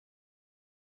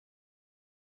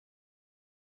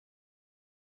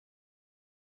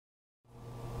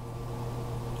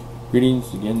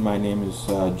Greetings again, my name is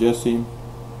Jesse,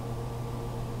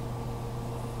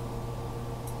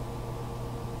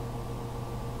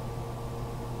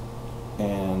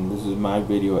 and this is my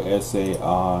video essay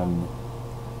on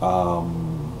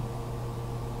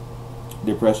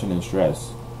depression and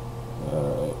stress.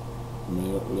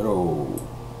 Little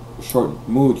short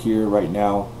mood here right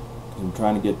now. I'm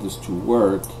trying to get this to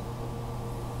work,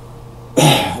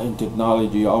 and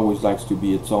technology always likes to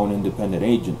be its own independent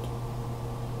agent.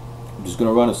 I'm just going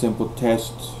to run a simple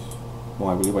test. Well,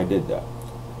 I believe I did that.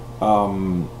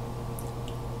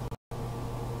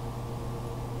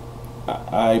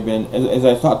 I've been, as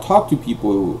I talk to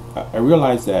people, I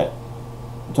realize that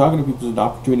talking to people is an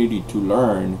opportunity to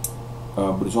learn,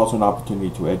 but it's also an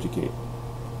opportunity to educate.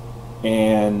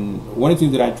 And one of the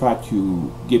things that I try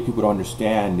to get people to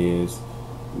understand is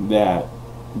that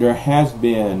there has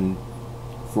been,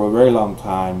 for a very long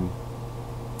time,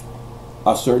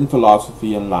 a certain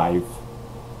philosophy in life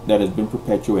that has been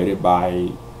perpetuated by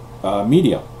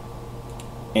media,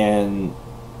 and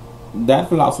that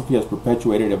philosophy has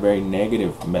perpetuated a very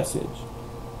negative message,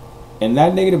 and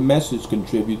that negative message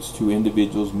contributes to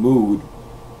individuals' mood,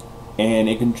 and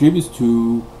it contributes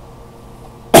to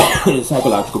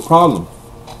psychological problems.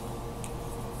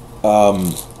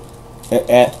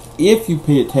 If you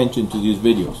pay attention to these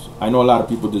videos, I know a lot of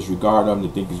people disregard them. They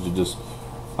think it's just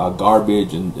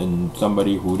garbage and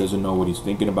somebody who doesn't know what he's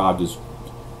thinking about, just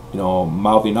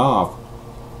mouthing off.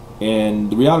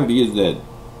 And the reality is that,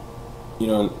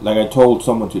 like I told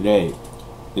someone today,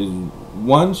 is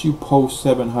once you post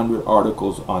 700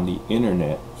 articles on the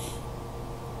internet,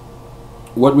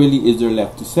 what really is there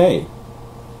left to say?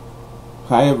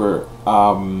 However,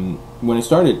 when I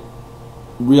started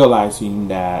realizing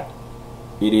that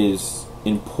it is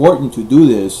important to do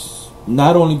this,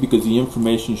 not only because the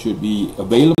information should be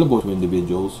available to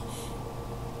individuals,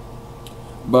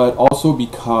 but also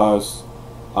because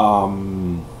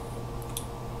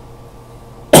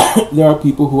there are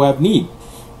people who have need,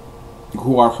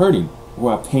 who are hurting, who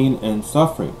have pain and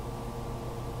suffering,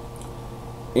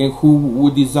 and who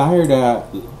would desire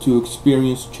to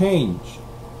experience change.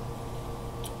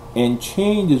 And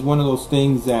change is one of those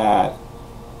things that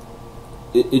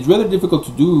it's rather difficult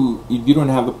to do if you don't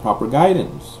have the proper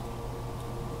guidance.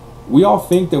 We all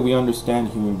think that we understand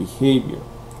human behavior.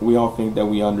 We all think that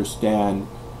we understand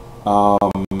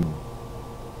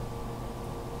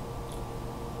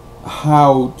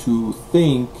how to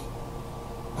think,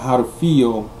 how to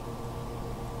feel,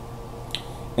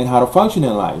 and how to function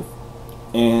in life.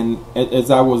 And as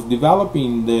I was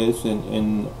developing this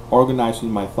and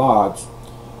organizing my thoughts,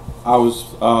 I was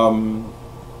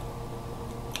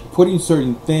putting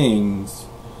certain things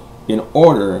in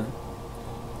order.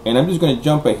 And I'm just going to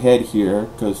jump ahead here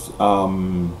because,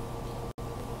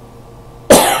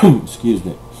 excuse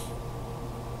me.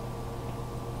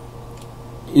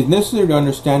 It's necessary to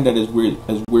understand that as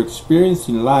we're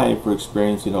experiencing life, we're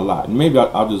experiencing a lot. And maybe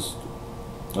I was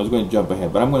going to jump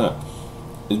ahead, but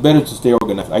it's better to stay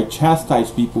organized. I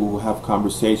chastise people who have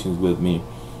conversations with me,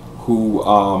 who,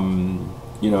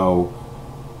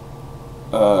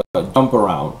 jump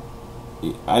around.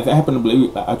 I happen to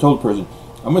believe, I told the person,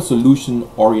 I'm a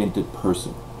solution-oriented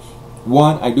person.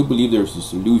 One, I do believe there's a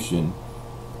solution,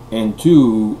 and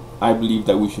two, I believe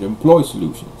that we should employ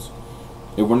solutions.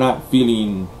 If we're not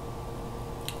feeling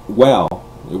well,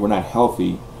 if we're not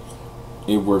healthy,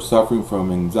 if we're suffering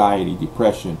from anxiety,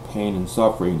 depression, pain and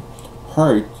suffering,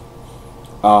 hurt,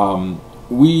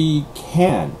 we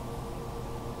can.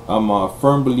 I'm a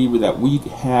firm believer that we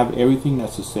have everything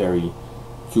necessary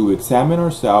to examine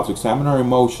ourselves, examine our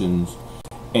emotions,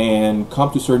 and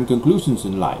come to certain conclusions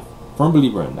in life. Firm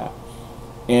believer in that.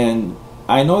 And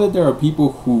I know that there are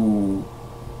people who,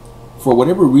 for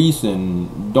whatever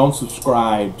reason, don't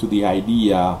subscribe to the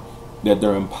idea that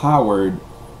they're empowered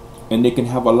and they can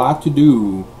have a lot to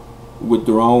do with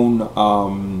their own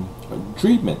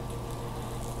treatment,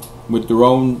 with their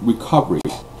own recovery.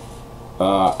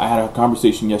 I had a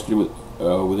conversation yesterday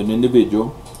with an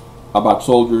individual about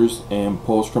soldiers and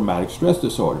post-traumatic stress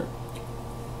disorder.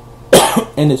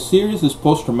 And as serious as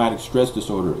post-traumatic stress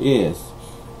disorder is,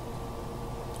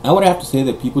 I would have to say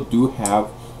that people do have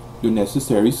the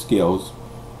necessary skills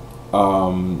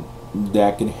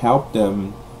that can help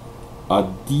them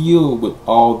deal with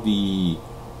all the,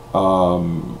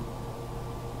 I'm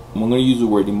going to use the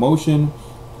word emotion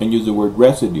and use the word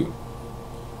residue.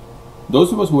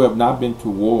 Those of us who have not been to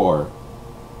war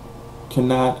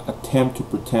cannot attempt to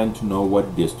pretend to know what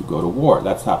it is to go to war.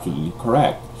 That's absolutely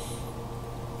correct.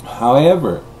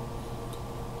 However,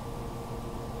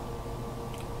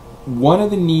 one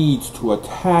of the needs to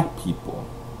attack people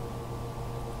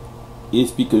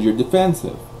is because you're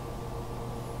defensive.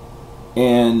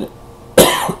 And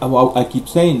well, I keep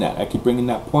saying that. I keep bringing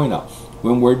that point up.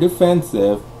 When we're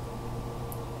defensive,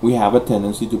 we have a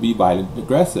tendency to be violent and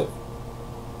aggressive.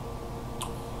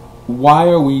 Why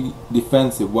are we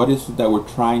defensive? What is it that we're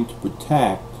trying to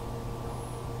protect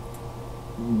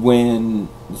when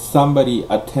somebody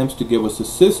attempts to give us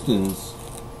assistance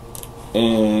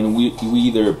and we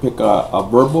either pick a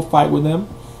verbal fight with them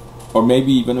or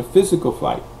maybe even a physical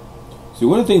fight? See,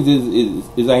 one of the things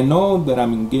is I know that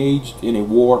I'm engaged in a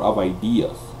war of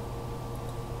ideas,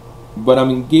 but I'm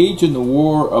engaged in a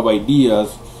war of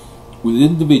ideas with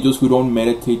individuals who don't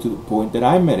meditate to the point that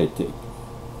I meditate.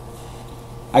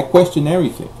 I question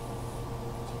everything.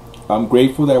 I'm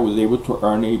grateful that I was able to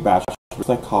earn a bachelor's in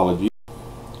psychology.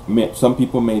 Some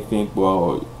people may think,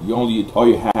 well, all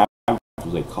you have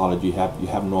is psychology. You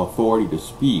have no authority to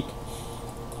speak.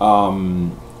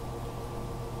 Long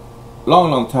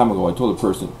time ago, I told a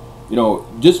person,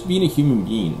 just being a human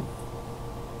being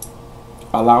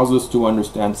allows us to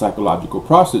understand psychological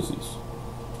processes,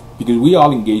 because we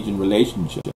all engage in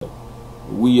relationships.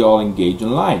 We all engage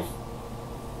in life.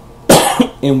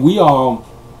 And we all,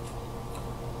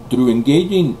 through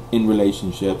engaging in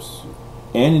relationships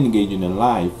and engaging in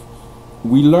life,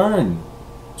 we learn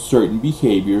certain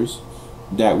behaviors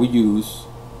that we use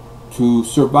to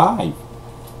survive.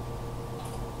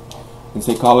 In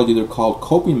psychology, they're called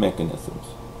coping mechanisms.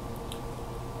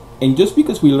 And just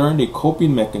because we learned a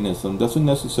coping mechanism doesn't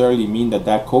necessarily mean that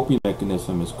that coping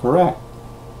mechanism is correct.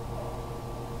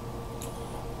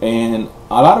 And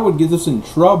a lot of what gets us in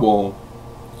trouble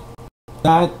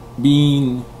not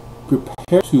being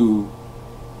prepared to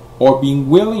or being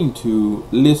willing to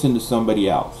listen to somebody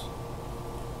else.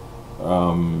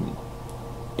 And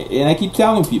I keep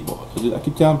telling people,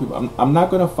 I'm not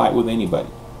going to fight with anybody.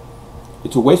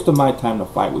 It's a waste of my time to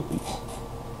fight with people.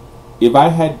 If I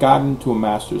had gotten to a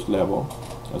master's level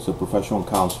as a professional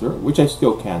counselor, which I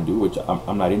still can do, which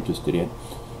I'm not interested in,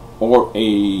 or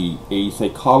a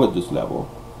psychologist level,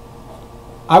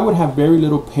 I would have very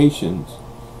little patience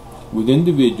with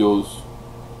individuals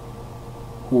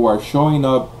who are showing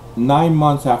up 9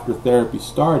 months after therapy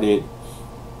started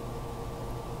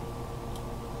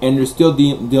and they're still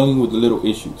dealing with the little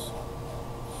issues.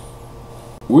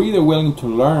 We're either willing to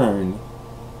learn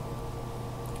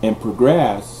and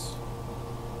progress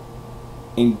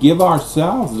and give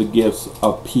ourselves the gifts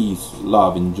of peace,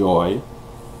 love, and joy,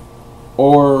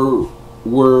 or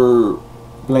we're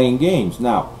playing games.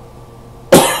 Now,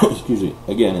 excuse me,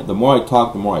 again, the more I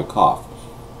talk, the more I cough.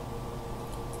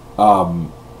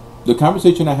 The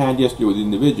conversation I had yesterday with the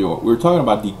individual, we were talking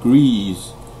about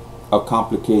degrees of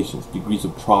complications, degrees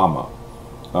of trauma,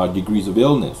 degrees of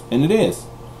illness, and it is.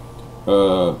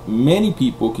 Many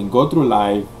people can go through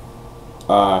life,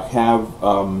 have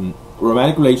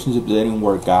romantic relationships that didn't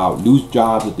work out, lose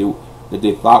jobs that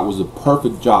they thought was a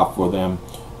perfect job for them,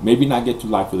 maybe not get to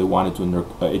life where they wanted to in their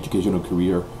educational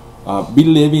career, be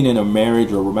living in a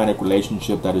marriage or a romantic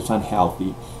relationship that is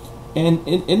unhealthy, and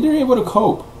they're able to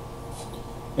cope.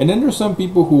 And then there's some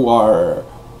people who are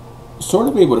sort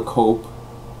of able to cope,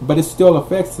 but it still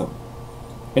affects them.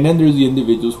 And then there's the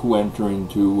individuals who enter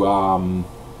into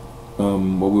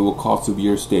what we will call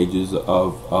severe stages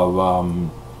of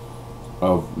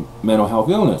mental health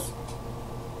illness.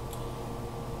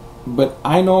 But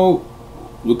I know,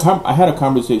 I had a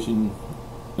conversation,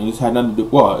 and this had nothing to do,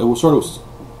 well, it was sort of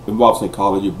involved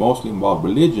psychology, mostly involved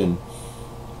religion,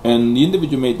 and the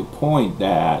individual made the point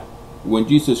that when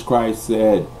Jesus Christ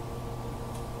said,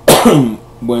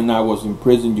 when I was in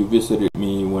prison you visited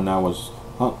me, when I was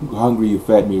hungry you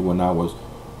fed me, when I was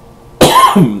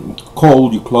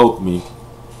cold you clothed me,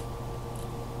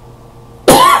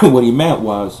 what he meant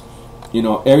was,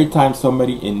 every time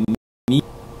somebody in need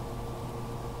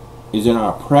is in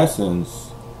our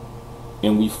presence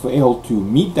and we fail to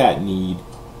meet that need,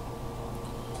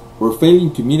 we're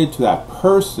failing to meet it to that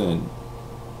person,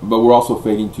 but we're also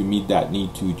failing to meet that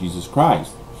need to Jesus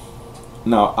Christ.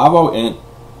 Now, I've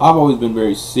always been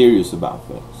very serious about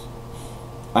things.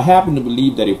 I happen to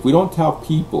believe that if we don't tell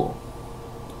people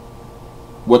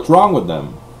what's wrong with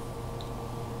them,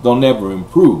 they'll never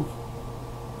improve.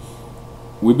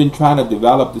 We've been trying to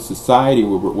develop this society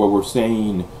where we're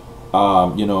saying,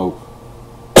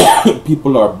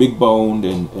 people are big-boned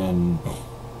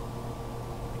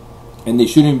and they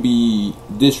shouldn't be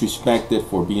disrespected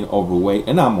for being overweight,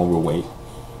 and I'm overweight.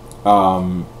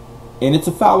 And it's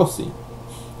a fallacy.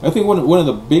 I think one of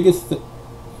the biggest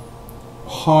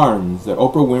harms that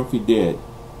Oprah Winfrey did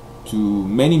to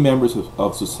many members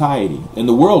of society, in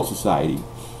the world society,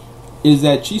 is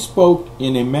that she spoke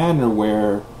in a manner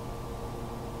where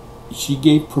she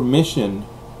gave permission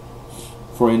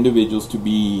for individuals to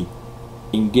be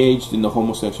engaged in the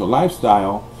homosexual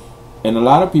lifestyle, and a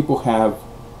lot of people have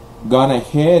gone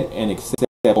ahead and accepted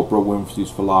Oprah Winfrey's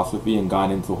philosophy and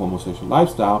gone into the homosexual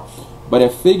lifestyle, but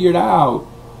have figured out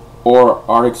or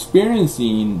are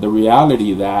experiencing the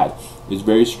reality that is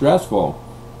very stressful.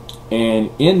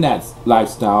 And in that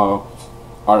lifestyle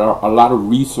are a lot of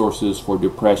resources for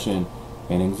depression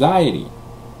and anxiety.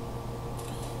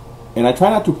 And I try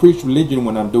not to preach religion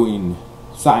when I'm doing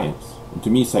science. And to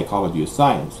me, psychology is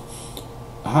science.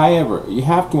 However, you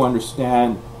have to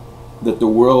understand that the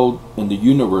world and the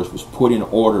universe was put in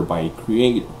order by a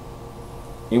creator.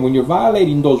 And when you're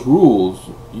violating those rules,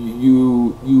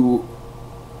 you're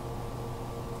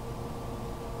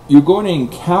going to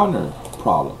encounter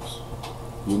problems.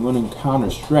 You're going to encounter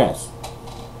stress.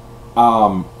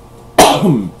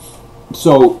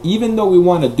 So even though we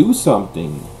want to do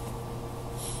something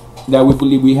that we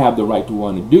believe we have the right to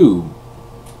want to do,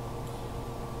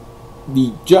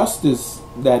 the justice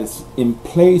that is in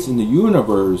place in the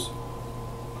universe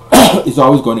is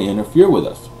always going to interfere with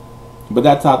us. But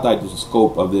that's outside the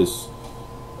scope of this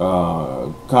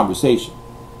conversation.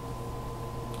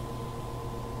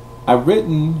 I've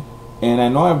written, and I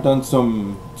know I've done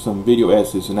some video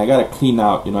essays, and I got to clean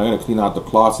out, I got to clean out the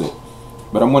closet.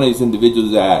 But I'm one of these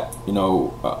individuals that,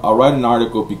 I'll write an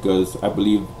article because I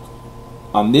believe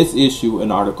on this issue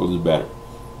an article is better.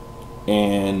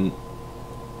 And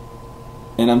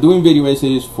I'm doing video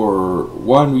essays for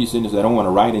one reason, is I don't want to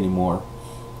write anymore.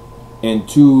 And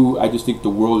two, I just think the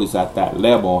world is at that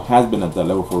level, has been at that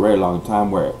level for a very long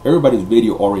time, where everybody's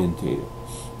video orientated.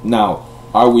 Now,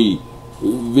 are we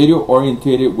video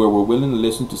orientated where we're willing to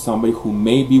listen to somebody who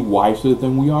may be wiser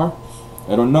than we are?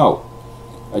 I don't know.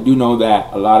 I do know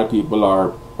that a lot of people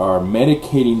are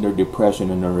medicating their depression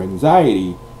and their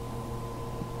anxiety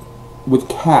with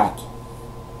cat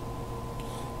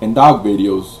and dog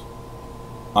videos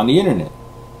on the internet.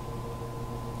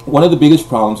 One of the biggest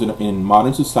problems in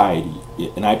modern society,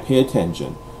 and I pay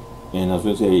attention, and I was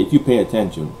going to say, if you pay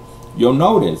attention, you'll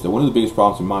notice that one of the biggest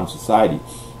problems in modern society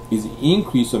is the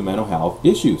increase of mental health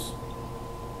issues.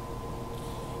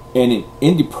 And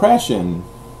in depression,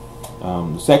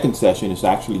 the second session is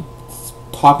actually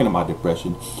talking about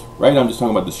depression. Right now I'm just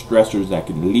talking about the stressors that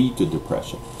can lead to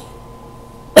depression.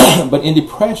 But in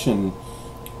depression,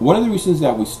 one of the reasons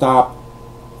that we stop,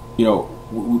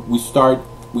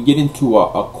 we get into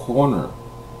a corner,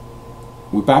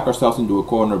 we back ourselves into a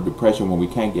corner of depression when we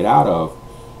can't get out of,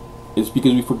 is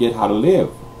because we forget how to live.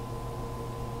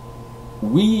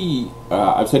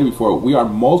 I've said it before, we are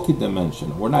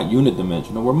multidimensional. We're not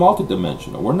unidimensional, we're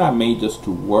multidimensional. We're not made just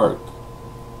to work,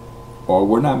 or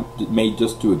we're not made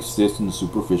just to exist in the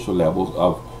superficial levels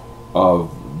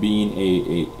of being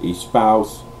a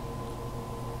spouse,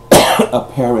 a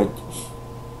parent,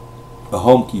 a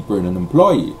homekeeper, and an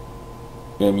employee.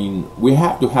 I mean, we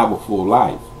have to have a full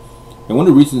life. And one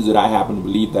of the reasons that I happen to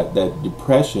believe that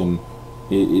depression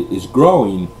is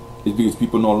growing is because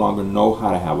people no longer know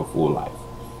how to have a full life.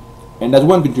 And that's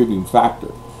one contributing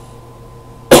factor.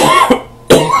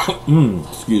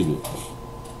 Excuse me.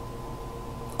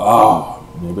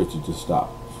 Maybe I should just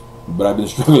stop. But I've been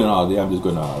struggling all day. I'm just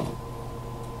going to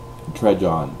trudge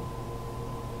on.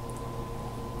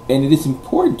 And it is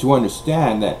important to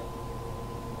understand that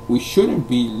we shouldn't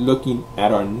be looking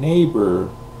at our neighbor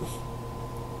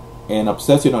and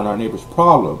obsessing on our neighbor's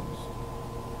problems.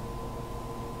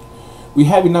 We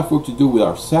have enough work to do with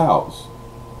ourselves.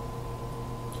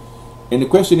 And the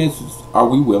question is, are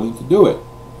we willing to do it?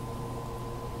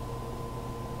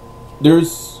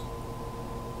 There's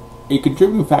a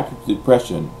contributing factor to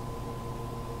depression,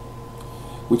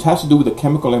 which has to do with the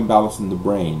chemical imbalance in the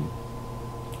brain,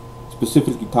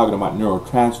 specifically talking about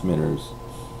neurotransmitters.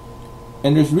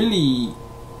 And there's really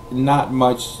not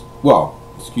much, well,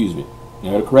 excuse me, I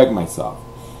gotta correct myself.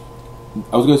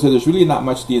 I was going to say there's really not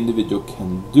much the individual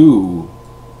can do.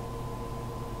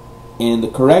 And the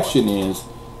correction is,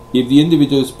 if the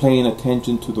individual is paying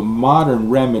attention to the modern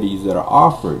remedies that are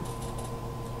offered.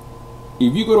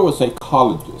 If you go to a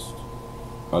psychologist,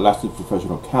 a licensed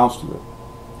professional counselor,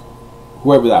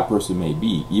 whoever that person may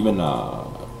be, even a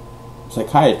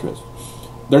psychiatrist,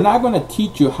 they're not going to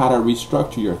teach you how to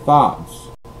restructure your thoughts.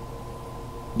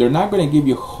 They're not going to give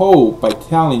you hope by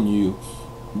telling you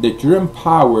that you're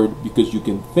empowered because you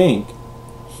can think,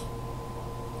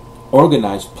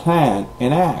 organize, plan,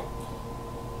 and act.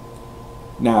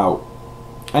 Now,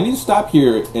 I need to stop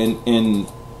here and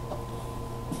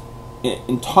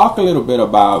talk a little bit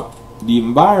about the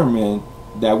environment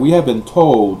that we have been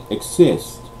told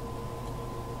exists.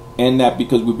 And that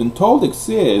because we've been told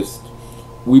exists,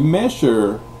 we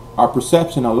measure our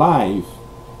perception of life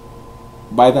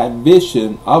by that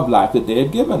vision of life that they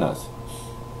have given us.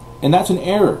 And that's an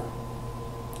error.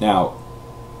 Now,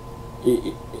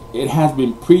 it has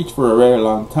been preached for a very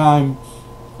long time.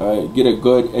 Get a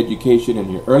good education in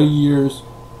your early years,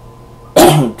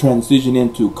 transition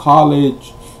into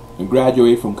college, and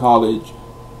graduate from college,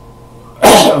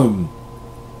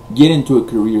 get into a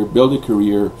career, build a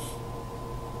career,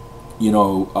 you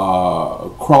know,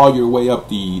 crawl your way up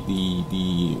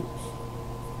the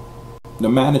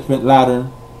management ladder,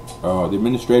 the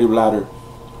administrative ladder,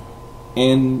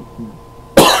 and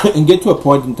and get to a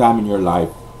point in time in your life,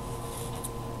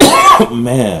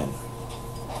 man,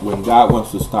 when God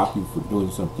wants to stop you from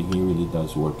doing something, He really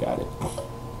does work at it.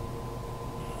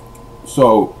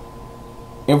 So,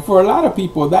 and for a lot of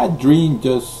people, that dream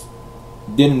just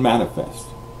didn't manifest.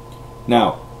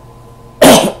 Now,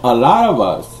 a lot of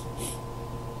us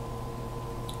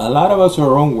are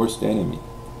our own worst enemy.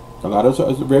 A lot of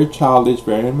us are very childish,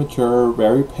 very immature,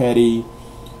 very petty.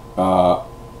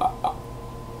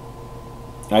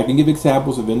 I can give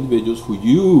examples of individuals who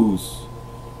use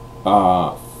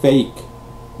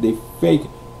they fake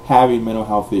having mental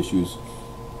health issues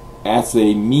as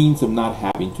a means of not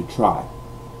having to try,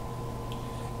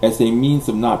 as a means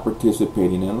of not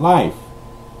participating in life.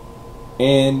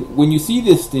 And when you see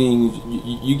these things,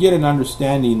 you get an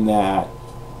understanding that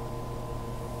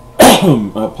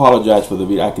I apologize for the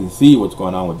video. I can see what's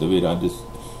going on with the video.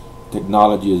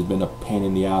 Technology has been a pain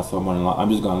in the ass. I'm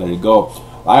just gonna let it go.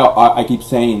 I keep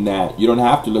saying that you don't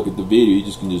have to look at the video.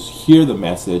 You can just hear the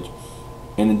message,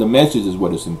 and the message is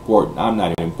what is important. I'm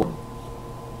not important.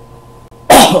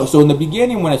 So in the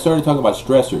beginning, when I started talking about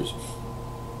stressors,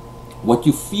 what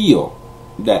you feel,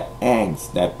 that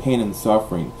angst, that pain and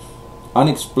suffering,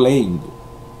 unexplained,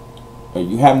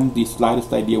 you haven't the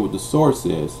slightest idea what the source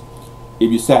is.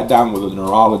 If you sat down with a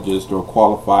neurologist or a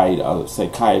qualified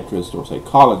psychiatrist or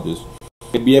psychologist,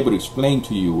 they'd be able to explain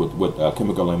to you what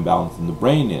chemical imbalance in the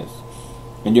brain is,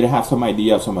 and you'd have some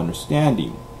idea, some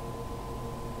understanding.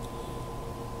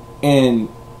 And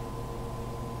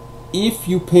if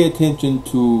you pay attention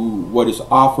to what is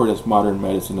offered as modern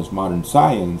medicine, as modern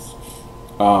science,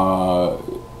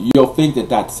 you'll think that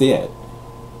that's it.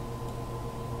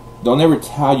 They'll never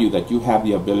tell you that you have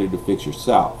the ability to fix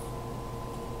yourself,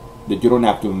 that you don't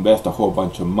have to invest a whole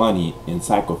bunch of money in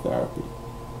psychotherapy.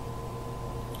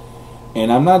 And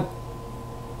I'm not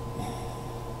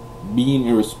being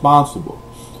irresponsible.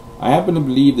 I happen to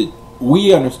believe that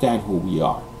we understand who we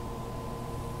are.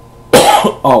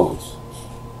 Always.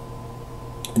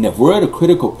 And if we're at a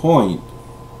critical point,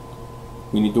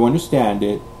 we need to understand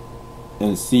it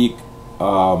and seek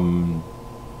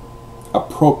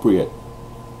appropriate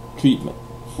treatment.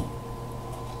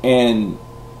 And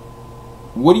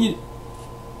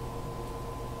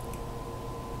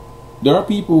there are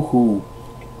people who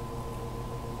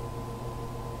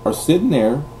are sitting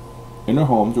there in their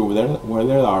homes or where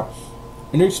they are,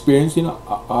 and they're experiencing an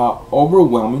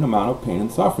overwhelming amount of pain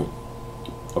and suffering,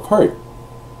 of hurt.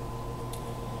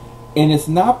 And it's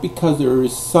not because there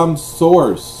is some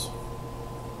source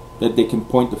that they can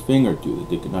point the finger to, that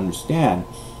they can understand.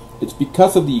 It's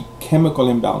because of the chemical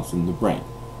imbalance in the brain.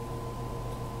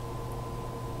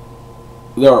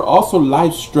 There are also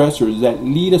life stressors that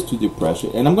lead us to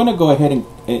depression. And I'm going to go ahead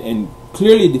and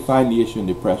clearly define the issue in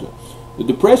depression. The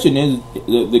depression is,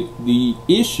 the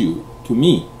issue to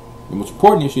me, the most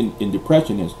important issue in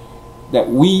depression is that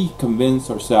we convince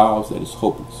ourselves that it's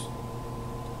hopeless.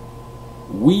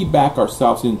 We back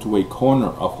ourselves into a corner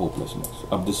of hopelessness,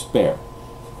 of despair.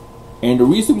 And the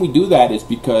reason we do that is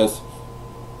because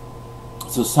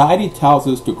society tells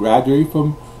us to graduate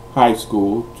from high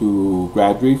school, to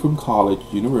graduate from college,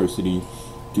 university,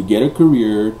 to get a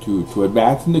career, to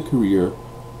advance in the career.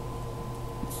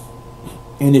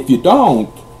 And if you don't,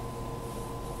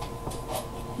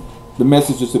 the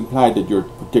message is implied that you're a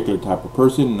particular type of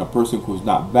person and a person who's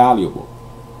not valuable.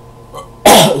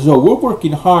 So we're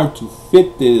working hard to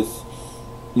fit this,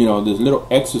 this little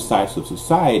exercise of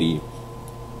society,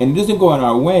 and it doesn't go in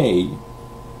our way.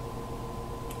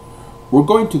 We're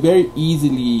going to very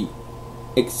easily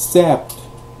accept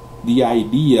the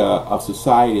idea of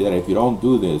society that if you don't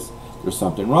do this, there's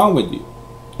something wrong with you.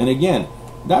 And again,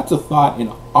 that's a thought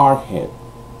in our head.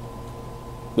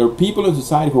 There are people in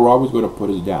society who are always going to put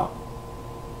us down,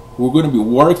 who are going to be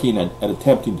working at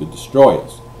attempting to destroy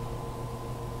us.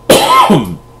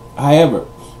 However,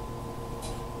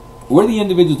 we're the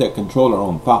individuals that control our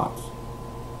own thoughts.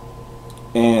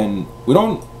 And we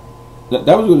don't, that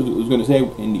was what I was going to say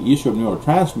in the issue of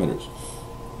neurotransmitters.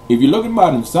 If you look at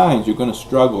modern science, you're going to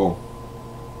struggle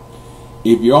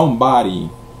if your own body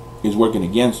is working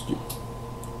against you.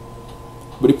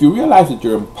 But if you realize that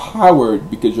you're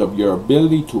empowered because of your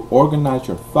ability to organize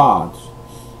your thoughts,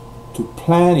 to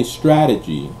plan a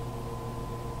strategy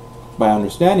by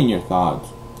understanding your thoughts,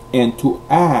 and to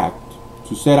act,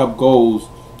 to set up goals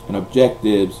and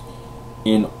objectives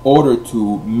in order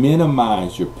to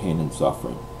minimize your pain and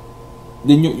suffering,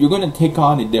 then you're going to take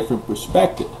on a different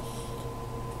perspective.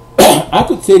 I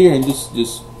could sit here and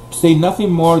just say nothing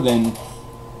more than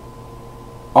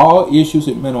all issues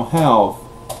in mental health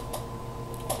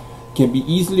can be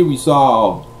easily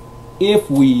resolved if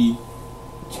we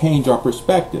change our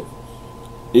perspective.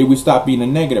 If we stop being a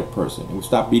negative person, if we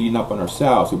stop beating up on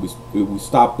ourselves, if we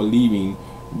stop believing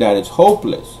that it's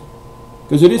hopeless,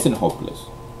 because it isn't hopeless.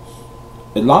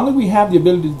 As long as we have the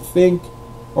ability to think,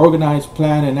 organize,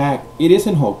 plan, and act, it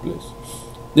isn't hopeless.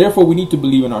 Therefore, we need to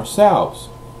believe in ourselves.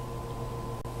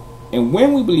 And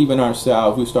when we believe in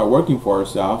ourselves, we start working for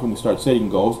ourselves, and we start setting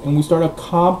goals, and we start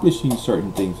accomplishing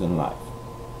certain things in life.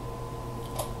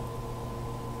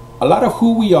 A lot of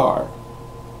who we are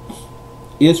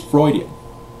is Freudian.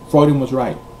 Freudian was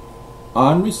right.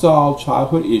 Unresolved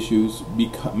childhood issues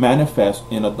manifest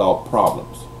in adult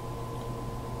problems.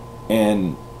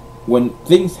 And when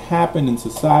things happen in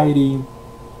society,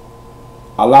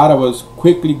 a lot of us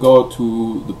quickly go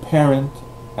to the parent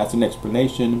as an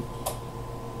explanation.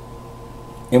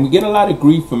 And we get a lot of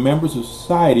grief from members of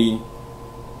society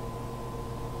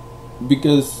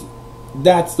because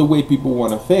that's the way people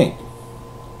want to think.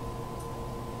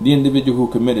 The individual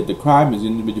who committed the crime is the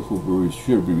individual who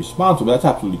should be responsible. That's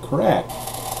absolutely correct.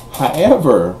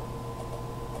 However,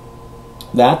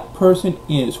 that person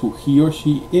is who he or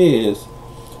she is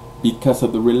because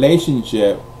of the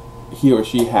relationship he or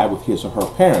she had with his or her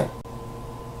parent.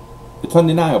 It's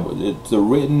undeniable. It's a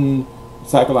written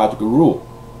psychological rule.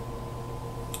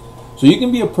 So you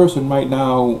can be a person right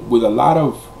now with a lot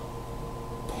of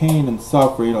pain and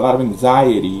suffering, a lot of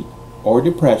anxiety or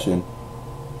depression,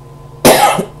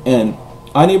 and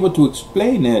unable to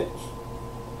explain it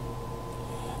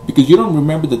because you don't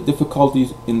remember the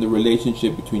difficulties in the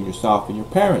relationship between yourself and your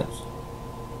parents.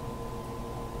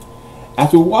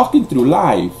 As we're walking through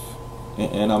life,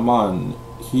 and I'm on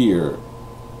here,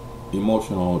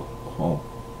 emotional,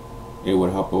 it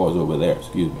would help if I was over there,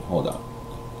 excuse me, hold on.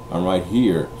 I'm right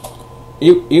here.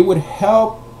 It would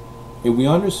help if we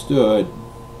understood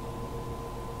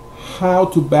how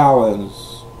to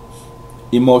balance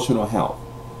emotional health.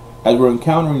 As we're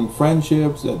encountering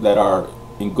friendships that are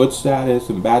in good status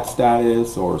and bad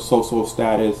status, or so-so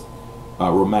status,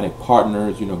 romantic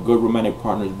partners, good romantic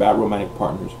partners, bad romantic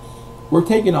partners, we're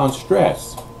taking on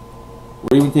stress.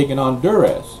 We're even taking on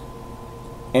duress.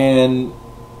 And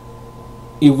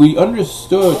if we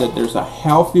understood that there's a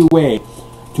healthy way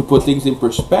to put things in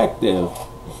perspective,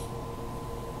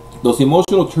 those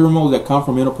emotional turmoil that come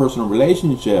from interpersonal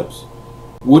relationships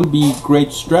wouldn't be great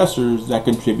stressors that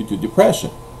contribute to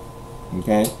depression.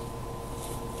 Okay?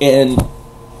 And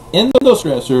in those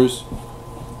stressors,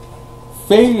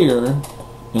 failure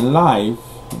in life,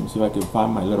 let me see if I can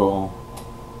find my little,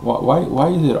 why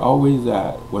is it always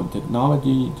that when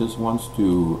technology just wants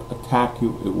to attack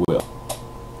you, it will?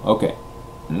 Okay,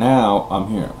 now I'm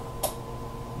here.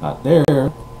 Not there.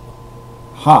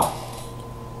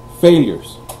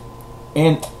 Failures.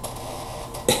 And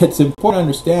it's important to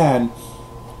understand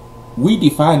we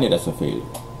define it as a failure.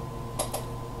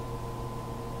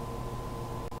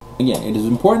 Again, it is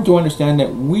important to understand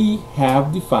that we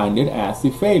have defined it as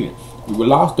a failure. If we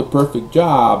lost a perfect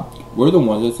job, we're the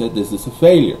ones that said this is a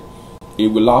failure.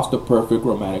 If we lost a perfect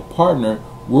romantic partner,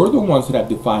 we're the ones that have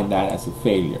defined that as a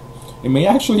failure. It may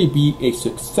actually be a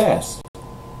success.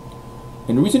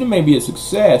 And the reason it may be a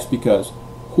success because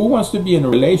who wants to be in a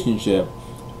relationship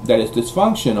that is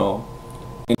dysfunctional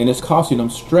and is causing them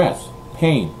stress,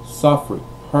 pain, suffering,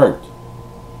 hurt?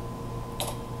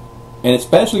 And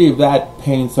especially if that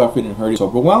pain, suffering, and hurt is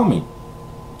overwhelming.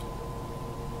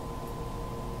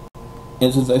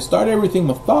 And since I started everything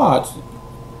with thoughts,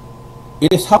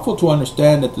 it is helpful to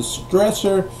understand that the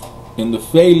stressor and the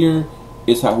failure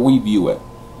is how we view it.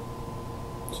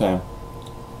 Okay?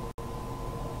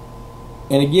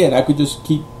 And again, I could just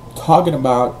keep talking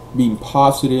about being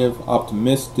positive,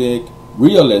 optimistic,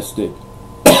 realistic.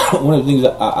 One of the things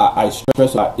that I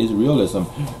stress about is realism.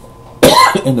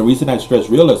 And the reason I stress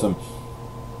realism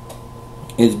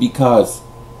is because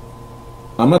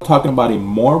I'm not talking about a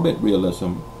morbid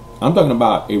realism. I'm talking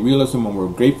about a realism when we're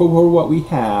grateful for what we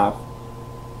have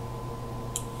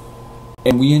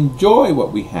and we enjoy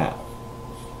what we have.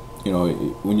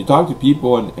 When you talk to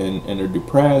people and they're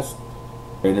depressed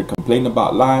and they're complaining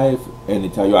about life and they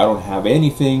tell you I don't have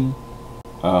anything,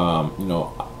 I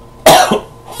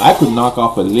could knock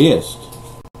off a list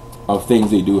of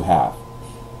things they do have,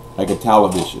 like a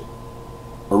television,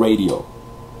 a radio,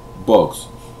 books,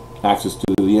 access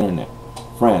to the internet,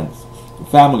 friends,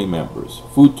 family members,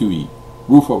 food to eat,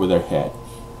 roof over their head.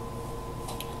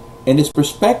 And this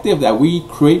perspective that we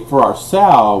create for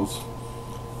ourselves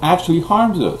actually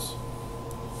harms us.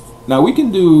 Now we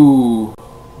can do,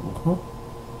 let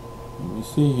me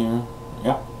see here,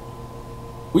 yeah.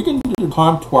 We can do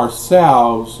harm to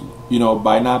ourselves,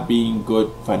 by not being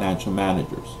good financial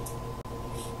managers.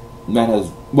 And that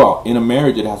has, well, in a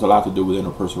marriage it has a lot to do with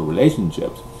interpersonal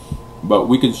relationships, but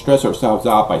we can stress ourselves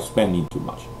out by spending too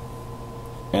much.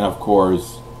 And of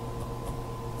course,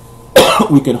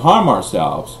 we can harm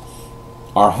ourselves,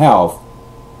 our health,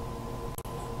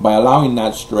 by allowing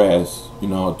that stress,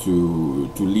 to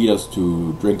lead us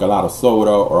to drink a lot of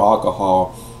soda or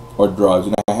alcohol or drugs.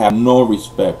 And I have no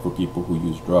respect for people who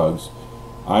use drugs.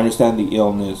 I understand the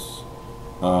illness.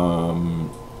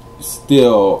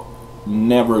 Still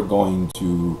never going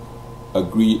to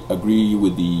agree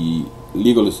with the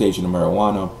legalization of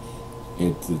marijuana.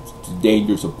 It's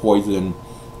dangerous, a poison.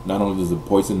 Not only does it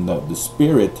poison the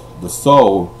spirit, the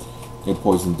soul, it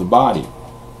poisons the body.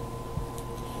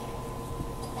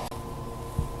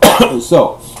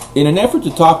 So, in an effort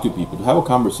to talk to people, to have a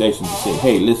conversation, to say,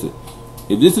 hey, listen,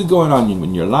 if this is going on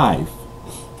in your life,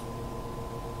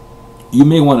 you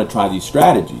may want to try these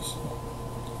strategies.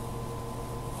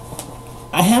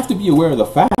 I have to be aware of the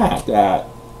fact that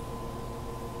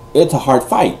it's a hard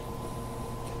fight.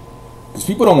 Because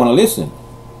people don't want to listen.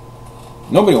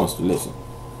 Nobody wants to listen.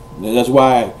 That's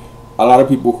why a lot of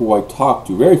people who I talk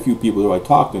to, very few people who I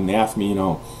talk to, and they ask me,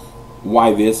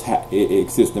 why this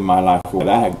exists in my life, or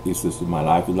that exists in my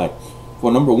life. Is like,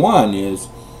 well, number one is,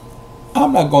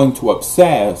 I'm not going to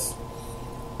obsess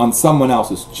on someone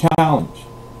else's challenge.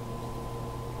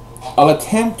 I'll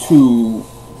attempt to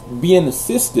be an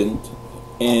assistant,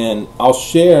 and I'll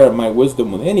share my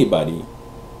wisdom with anybody.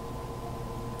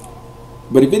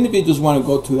 But if individuals want to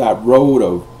go to that road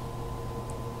of,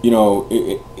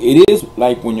 it is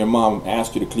like when your mom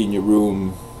asked you to clean your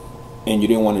room and you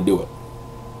didn't want to do it.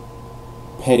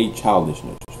 Petty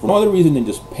childishness. For no other reason than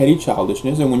just petty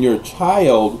childishness. And when you're a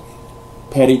child,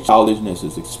 petty childishness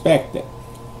is expected.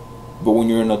 But when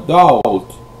you're an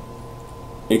adult,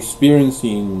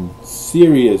 experiencing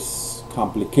serious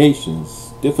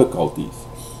complications, difficulties,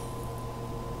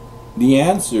 the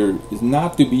answer is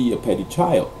not to be a petty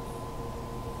child.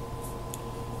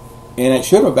 And I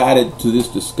should have added to this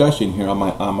discussion here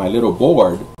on my little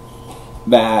board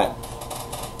that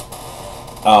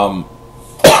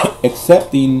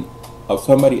accepting of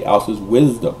somebody else's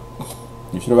wisdom.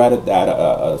 You should have added that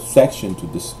a section to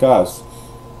discuss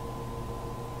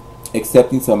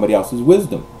accepting somebody else's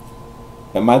wisdom.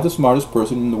 Am I the smartest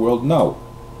person in the world? No.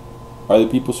 Are the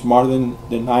people smarter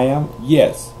than I am?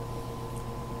 Yes.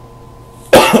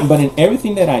 But in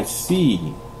everything that I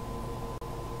see,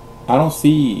 I don't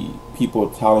see people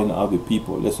telling other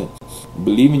people, listen,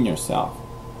 believe in yourself.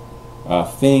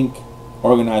 Think,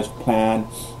 organize, plan,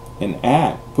 and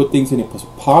act. Put things in a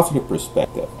positive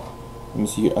perspective. Let me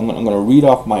see here. I'm going to read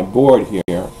off my board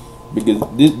here, because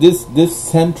this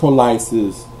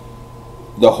centralizes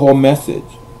the whole message.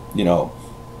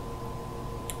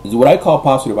 Is what I call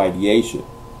positive ideation,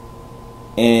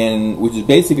 and which is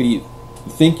basically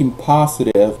thinking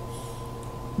positive,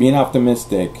 being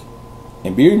optimistic,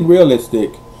 and being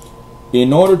realistic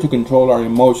in order to control our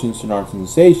emotions and our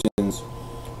sensations,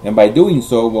 and by doing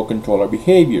so we'll control our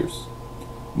behaviors.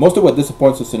 Most of what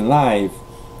disappoints us in life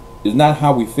is not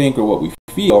how we think or what we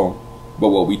feel, but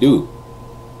what we do.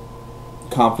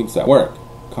 Conflicts at work,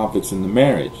 conflicts in the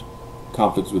marriage,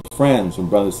 conflicts with friends and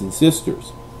brothers and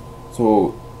sisters.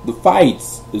 So the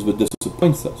fights is what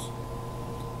disappoints us.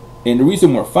 And the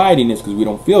reason we're fighting is because we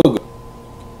don't feel good.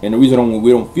 And the reason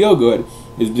we don't feel good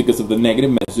is because of the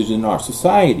negative message in our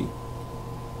society.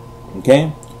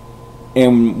 Okay?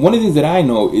 And one of the things that I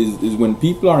know is when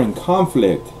people are in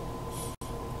conflict,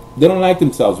 they don't like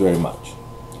themselves very much.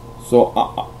 So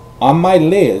on my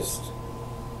list,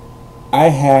 I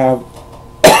have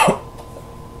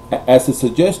as a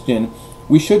suggestion,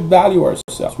 we should value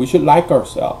ourselves. We should like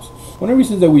ourselves. One of the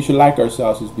reasons that we should like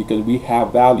ourselves is because we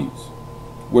have values.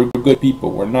 We're good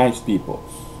people. We're nice people.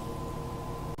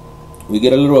 We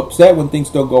get a little upset when things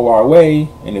don't go our way,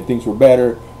 and if things were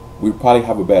better, we'd probably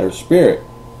have a better spirit.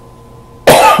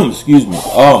 Excuse me.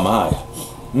 Oh my.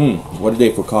 What a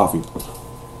day for coffee.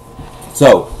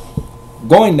 So,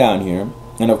 going down here,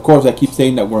 and of course I keep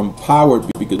saying that we're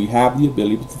empowered because we have the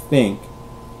ability to think,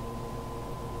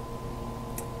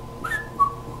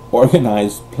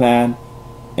 organize, plan,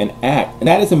 and act. And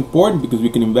that is important because we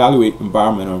can evaluate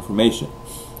environmental information.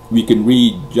 we can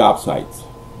read job sites,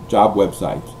 job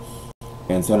websites,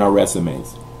 and send our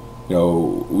resumes.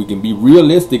 We can be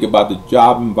realistic about the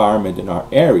job environment in our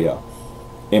area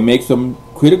and make some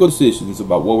critical decisions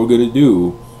about what we're going to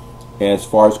do as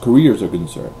far as careers are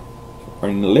concerned,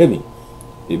 earning a living.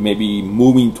 It may be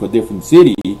moving to a different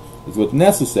city is what's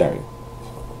necessary.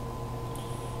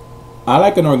 I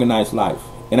like an organized life,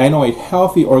 and I know a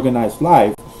healthy organized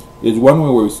life is one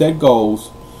where we set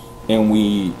goals and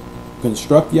we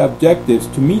construct the objectives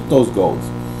to meet those goals.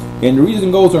 And the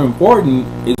reason goals are important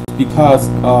is because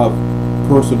of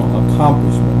personal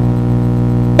accomplishment.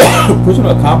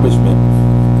 Personal accomplishment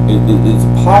is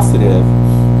positive,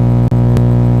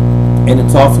 and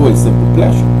it's also a simple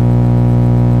pleasure.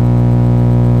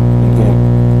 Okay,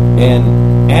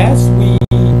 and as we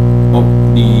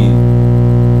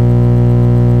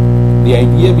the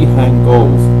idea behind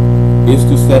goals is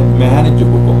to set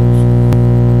manageable goals.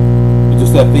 It's to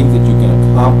set things that you can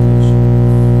accomplish.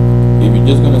 If you're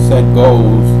just going to set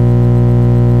goals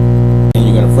and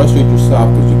you're going to frustrate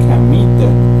yourself because you can't meet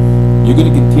them, you're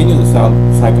going to continue the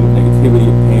cycle of negativity,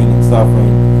 of pain and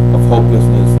suffering, of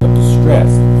hopelessness, of distress.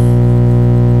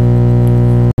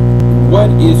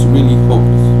 What is really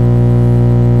hopeless?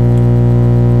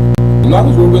 As long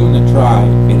as we're willing to try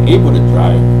and able to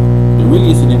try, there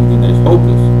really isn't anything that is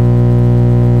hopeless.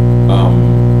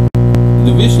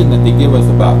 The vision that they give us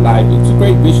about life, it's a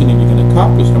great vision if you can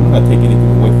accomplish it. I'm not taking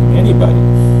anything away from anybody.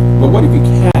 But what if you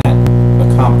can't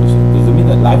accomplish it? Does it mean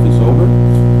that life is over?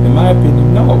 In my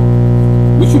opinion, no.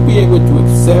 We should be able to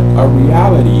accept our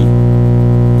reality,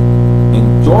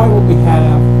 enjoy what we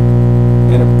have,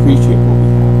 and appreciate what we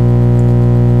have.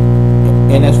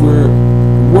 And as we're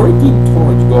working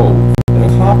towards goals and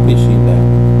accomplishing them,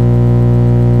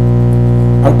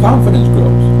 our confidence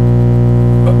grows.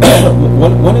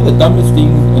 One of the dumbest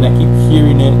things, and I keep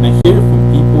hearing it, and I hear it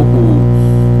from people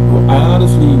who I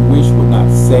honestly wish would not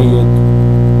say it,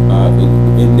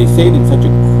 and they say it in such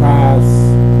a crass,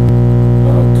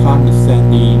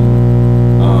 condescending,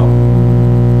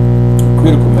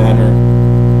 critical manner.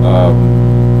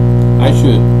 I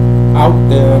should out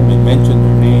them and mention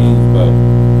their names, but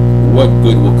what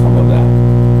good will come of that?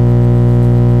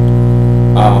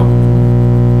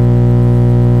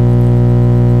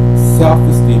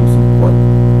 Self-esteem is important.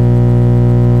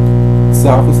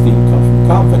 Self-esteem comes from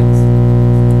confidence.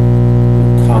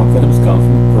 Confidence comes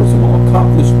from personal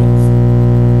accomplishments.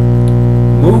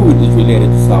 Mood is related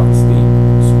to self-esteem.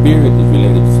 Spirit is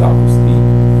related to self-esteem.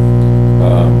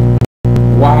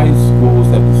 Why schools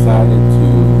have decided to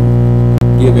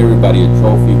give everybody a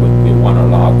trophy when they won or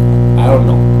lost, I don't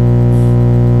know.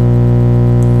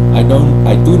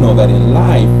 I do know that in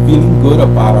life, feeling good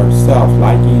about ourselves,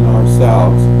 liking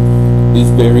ourselves, is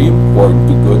very important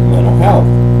to good mental health.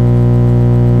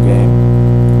 Okay?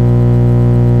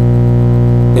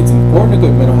 It's important to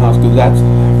good mental health because that's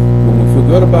when we feel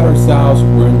good about ourselves,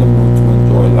 we're in the mood to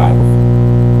enjoy life.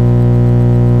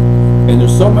 And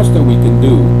there's so much that we can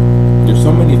do. There's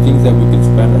so many things that we can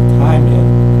spend our time in.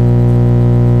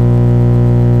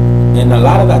 And a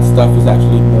lot of that stuff is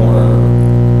actually more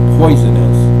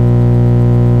poisonous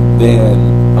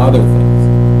than other things.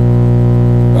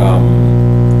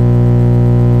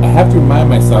 I have to remind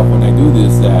myself when I do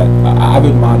this that I've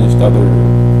admonished other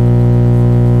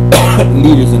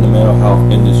leaders in the mental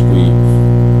health industry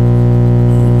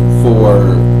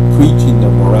for preaching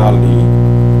their morality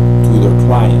to their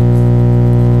clients.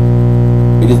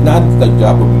 It is not the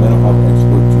job of a mental health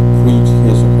expert to preach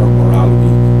his or her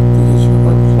morality to his or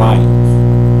her clients.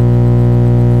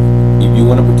 If you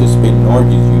want to participate in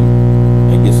orgies,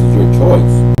 I guess it's your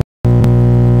choice.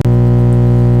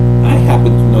 I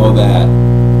happen to know that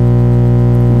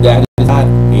that is not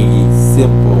a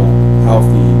simple,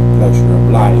 healthy pleasure of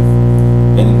life,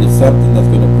 and it is something that's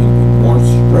going to bring you more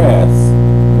stress,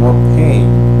 more pain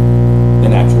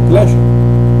than actual pleasure.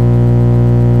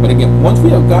 But again, once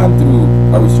we have gone through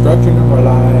a restructuring of our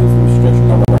lives, restructuring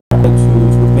of our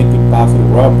attitudes, we're thinking positive,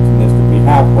 we're optimistic, we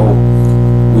have hope,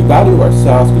 we value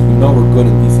ourselves because we know we're good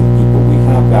and decent people, we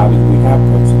have values, we have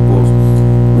principles,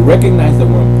 we recognize that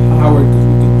we're empowered because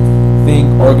we can think,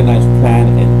 organize, plan,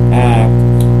 and act.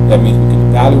 That means we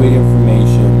can evaluate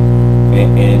information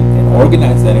and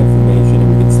organize that information, and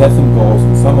we can set some goals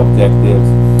and some objectives.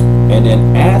 And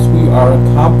then as we are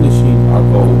accomplishing our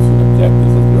goals and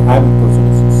objectives, as we're having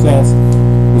personal success,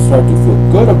 we start to feel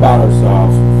good about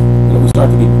ourselves, and we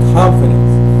start to gain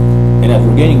confidence. And as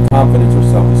we're gaining confidence, our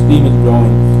self-esteem is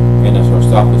growing, and as our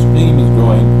self-esteem is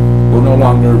growing, we're no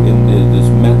longer in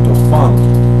this mental funk.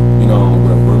 We're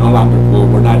no longer,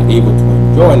 we're not able to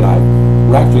enjoy life.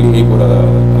 We're actually able to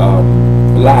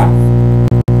laugh.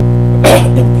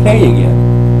 and play again.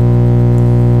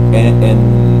 And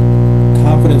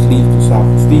confidence leads to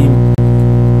self-esteem.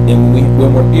 And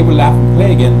when we're able to laugh and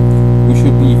play again, we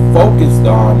should be focused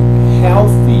on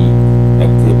healthy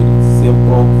activities,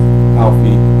 simple,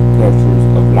 healthy pleasures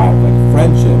of life, like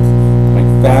friendships, like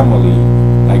family,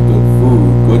 like good food,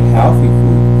 good healthy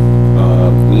food,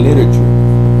 literature.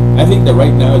 I think that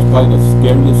right now is probably the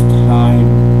scariest time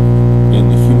in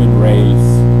the human race,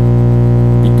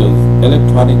 because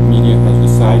electronic media has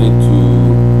decided to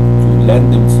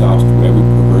lend themselves to every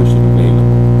perversion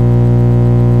available,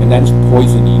 and that is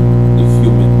poisoning the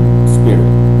human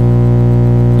spirit.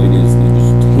 It is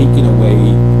just taking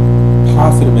away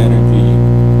positive energy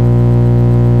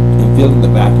and filling the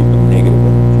vacuum with negative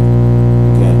energy.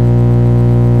 Okay.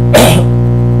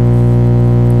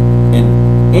 And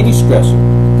any stressor,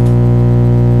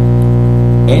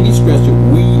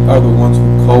 we are the ones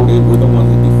who code it, we're the ones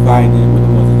that define it, we're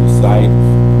the ones that decide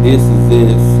this is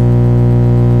this.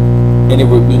 And if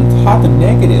we're being taught the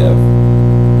negative,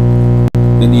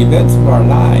 then the events of our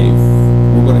life,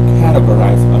 we're going to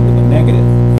categorize under the negative.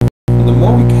 And the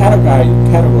more we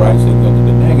categorize things under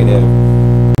the negative,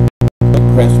 the more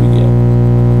depressed we get,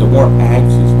 the more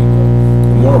anxious we get,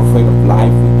 the more afraid of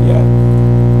life we get.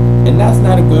 And that's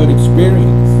not a good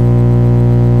experience.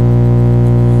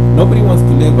 Nobody wants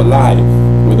to live a life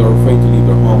where they're afraid to leave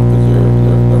their home because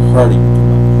they're hurting too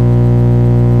much.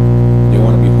 They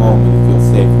want to be home and they feel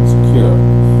safe and secure.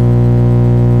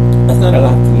 That's not a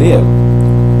life to live.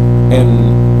 And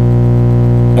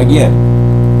again,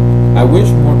 I wish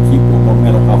more people, more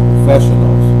mental health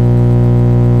professionals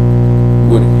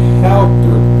would help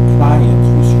their clients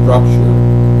restructure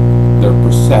their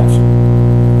perception.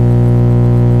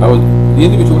 The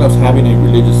individual I was having a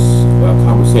religious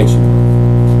conversation with,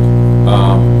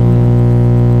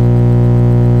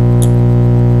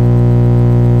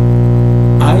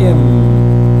 I am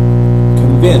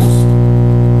convinced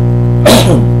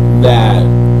that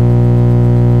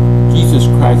Jesus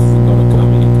Christ isn't going to come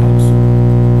anytime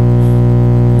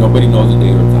soon. Nobody knows the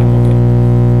date or time, okay?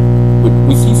 But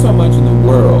we see so much in the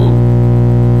world,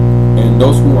 and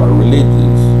those who are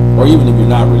religious, or even if you're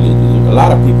not religious, a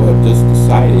lot of people have just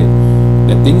decided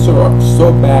that things are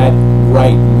so bad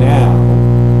right now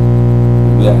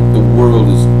that the world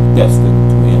is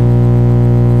destined to end.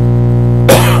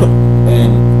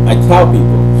 And I tell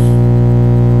people,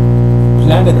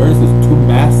 planet Earth is too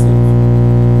massive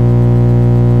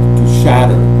to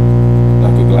shatter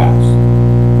like a glass.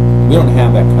 We don't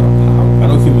have that kind of power. I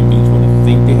know human beings want to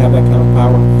think they have that kind of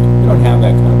power. We don't have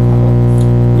that kind of power.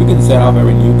 We can set off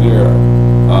every nuclear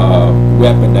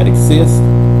weapon that exists.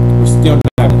 We're still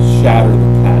not going to shatter the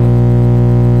planet.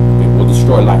 Okay, we'll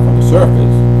destroy life on the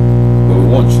surface, but we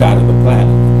won't shatter the planet.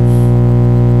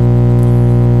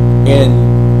 And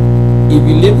if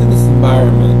you lived in this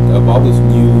environment of all this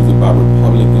news about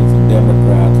Republicans and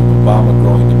Democrats and Obama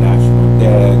growing the national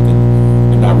debt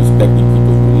and not respecting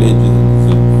people's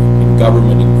religions and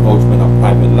government encroachment on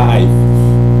private life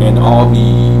and all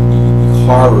the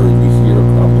horrors we hear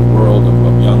around the world of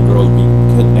young girls being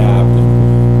kidnapped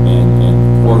and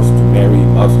forced to marry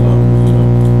Muslims,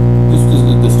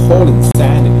 this whole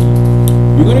insanity,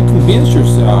 you're going to convince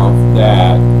yourself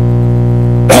that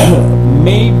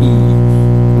maybe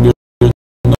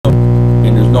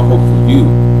there's no hope for you.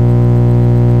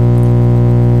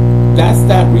 That's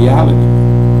that reality.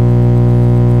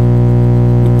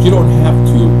 But you don't have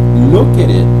to look at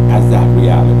it as that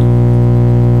reality.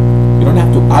 You don't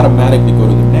have to automatically go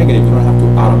to the negative. You don't have to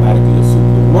automatically assume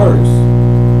the worst.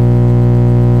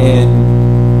 And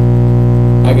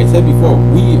like I said before,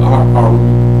 we are our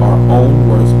own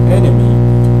worst enemy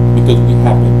because we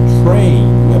have been trained,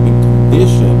 we have been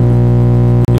conditioned.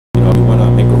 You want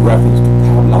to make a reference to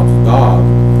Pavlov's dog.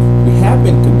 We have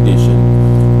been conditioned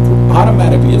to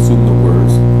automatically assume the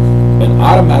worst and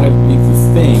automatically to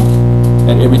think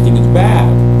that everything is bad.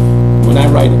 When I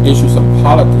write issues on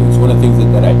politics, one of the things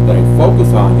that I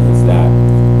focus on is that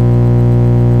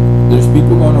there's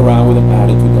people going around with an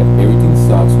attitude that everything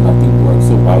sucks, nothing works,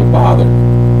 so why bother?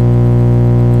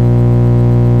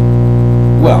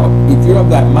 Well, if you're of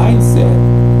that mindset,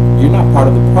 you're not part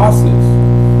of the process.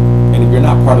 And if you're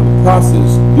not part of the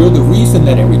process, you're the reason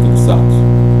that everything sucks.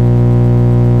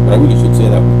 But I really should say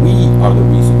that we are the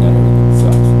reason that everything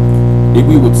sucks. If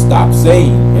we would stop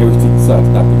saying everything sucks,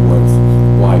 nothing works,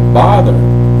 why bother?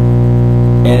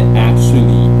 And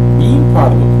actually being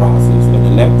part of the process and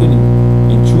elected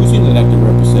and choosing elected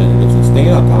representatives and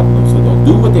staying on top of them so they'll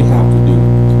do what they have to do,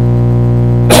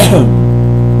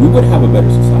 we would have a better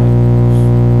society.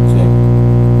 Okay?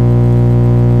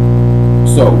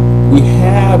 So we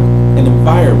have an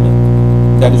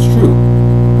environment that is true.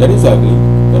 that is ugly,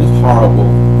 that is horrible,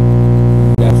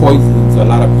 that poisons a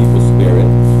lot of people's spirit,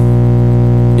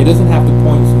 it doesn't have to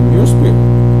poison your spirit.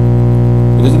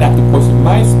 It doesn't have to poison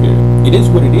my spirit. It is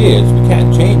what it is. We can't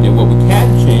change it. What we can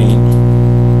change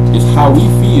is how we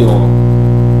feel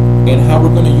and how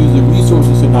we're going to use the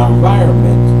resources in our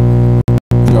environment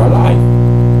in our life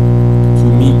to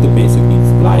meet the basic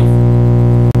needs of life.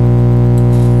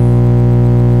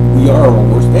 We are our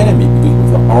own worst enemy because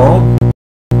with our own,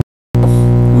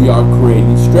 we are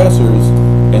creating stressors,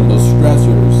 and those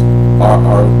stressors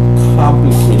are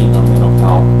complicating our mental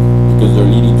health because they're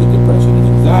leading to depression and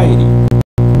anxiety.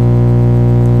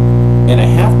 And I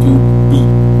have to beat,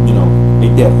 a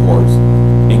dead horse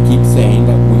and keep saying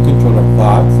that we control our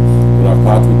thoughts. With our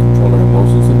thoughts, we control our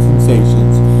emotions and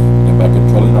sensations. And by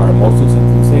controlling our emotions and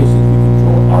sensations, we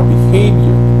control our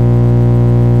behavior.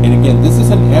 And again, this is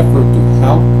an effort to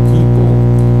help people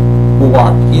who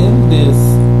are in this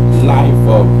life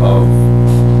of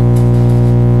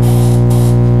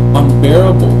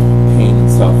unbearable pain and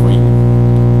suffering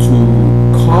to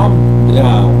calm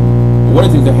down. One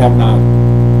of the things I have not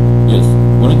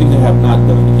one of the things I have not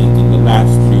done in the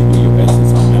last 3 video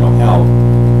essays on mental health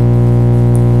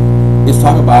is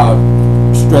talk about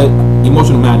stress,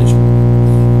 emotional management,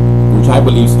 which I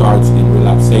believe starts in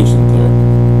relaxation therapy.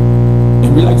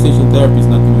 And relaxation therapy is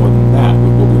nothing more than that,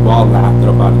 with what we've all laughed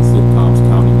about in sitcoms,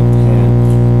 counting to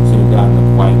 10, sitting down in a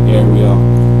quiet area,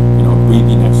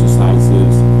 breathing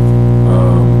exercises.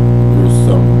 There's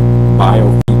some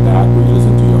biofeedback where you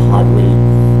listen to your heart rate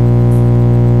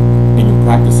and you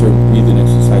practice certain breathing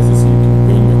exercises so you can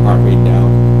bring your heart rate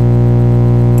down.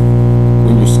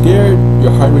 When you're scared,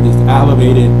 your heart rate is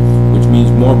elevated, which means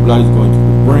more blood is going to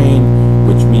the brain,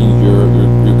 which means you're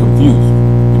confused,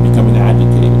 you're becoming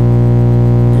agitated.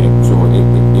 Okay, so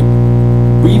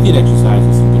breathing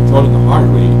exercises and controlling the heart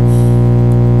rate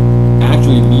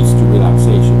actually leads to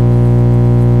relaxation.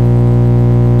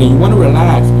 And you want to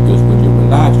relax because when you're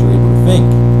relaxed, you're able to think,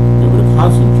 you're able to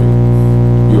concentrate,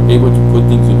 you're able to put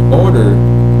things in order,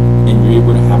 and you're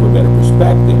able to have a better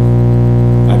perspective.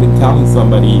 I've been telling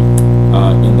somebody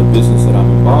in the business that I'm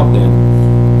involved in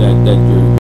that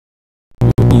you're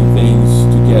doing things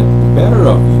to get the better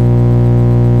of you.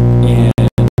 And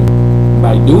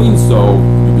by doing so,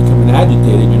 you're becoming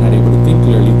agitated, you're not able to think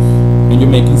clearly, and you're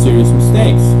making serious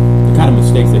mistakes. The kind of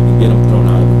mistakes that can get them thrown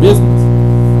out of the business.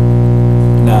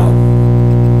 Now,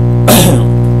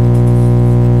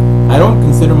 I don't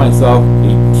consider myself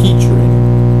a teacher anymore.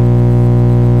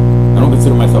 I don't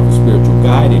consider myself a spiritual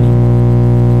guide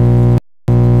anymore.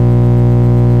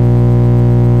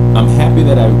 I'm happy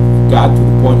that I've got to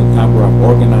the point in time where I've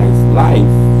organized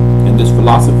life and this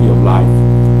philosophy of life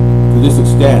to this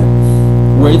extent,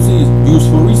 where it's a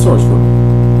useful resource for me.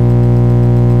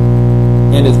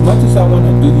 And as much as I want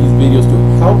to do these videos to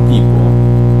help people,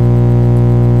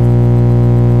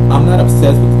 I'm not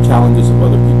obsessed with the challenges of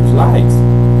other people's lives.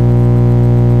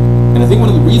 And I think one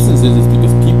of the reasons is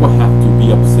because people have to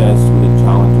be obsessed with the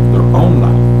challenge of their own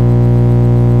life.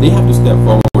 They have to step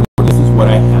forward. This is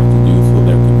what I have to do so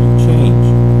there can be change.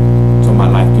 So my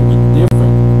life can be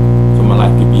different. So my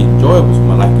life can be enjoyable. So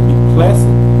my life can be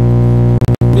pleasant.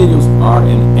 Videos are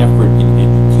an effort in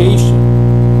education.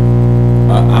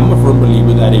 I'm a firm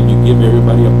believer that if you give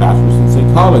everybody a bachelor's in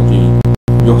psychology,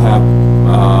 you'll have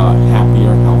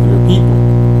happier, healthier people.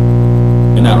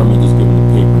 And I don't mean just giving the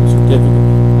paper and the certificate.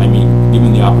 I mean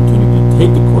giving the opportunity to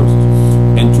take the courses.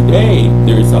 And today,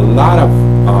 there is a lot of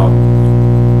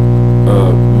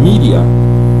media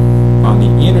on the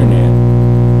internet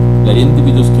that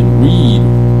individuals can read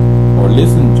or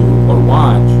listen to or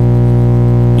watch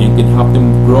and can help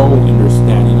them grow in their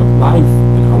understanding of life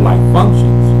and how life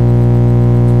functions.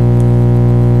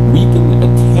 We can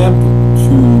attempt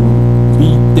to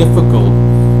be difficult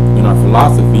in our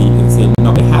philosophy and say,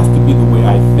 no, it has to be the way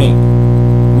I think.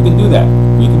 We can do that.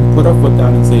 We can put our foot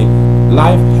down and say,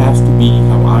 life has to be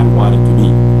how I want it to be.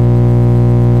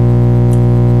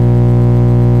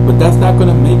 But that's not going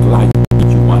to make life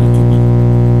what you want it to be.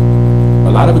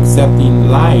 A lot of accepting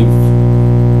life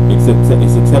is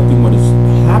accepting what is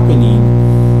happening,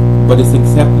 but it's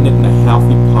accepting it in a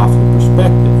healthy, positive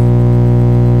perspective.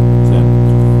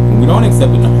 When we don't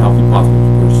accept it in a healthy,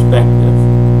 positive perspective,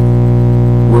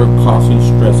 we're causing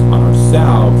stress on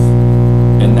ourselves,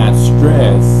 and that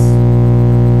stress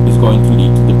is going to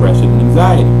lead to depression and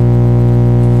anxiety.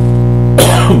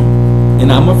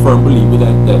 And I'm a firm believer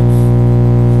that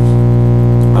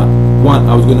one,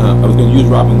 I was gonna use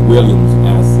Robin Williams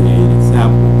as an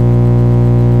example.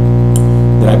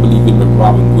 That I believe in that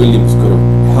Robin Williams could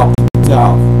have helped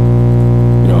himself,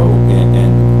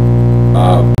 and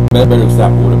a better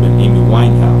example would have been Amy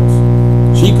Winehouse.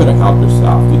 She could have helped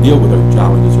herself to deal with her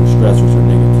challenges, her stressors, her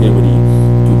negativity,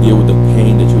 to deal with the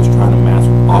pain that she was trying to mask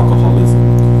with alcoholism,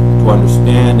 to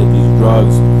understand that these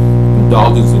drugs,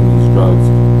 indulgence in these drugs,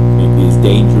 is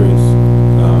dangerous.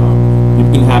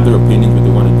 People can have their opinions what they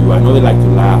want to do. I know they like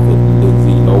to laugh at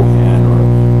Lindsay Lohan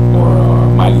or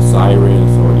Miley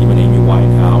Cyrus or even Amy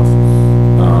Winehouse.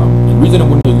 And the reason I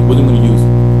wasn't going to use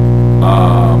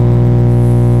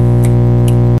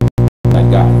that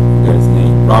guy, I forgot his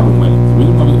name, Robin Williams. The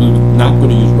reason I was not going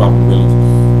to use Robin Williams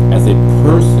as a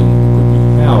person who could be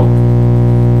helped,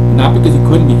 not because he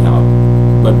couldn't be helped,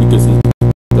 but because it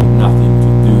had nothing to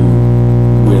do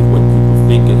with what people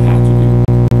think it had to do.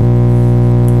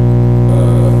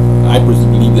 I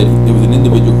personally believe that there was an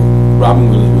individual, Robin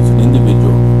Williams was an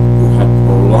individual who had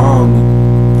prolonged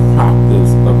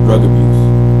practice of drug abuse.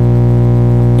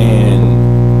 And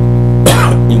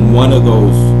in one of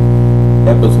those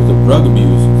episodes of drug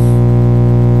abuse,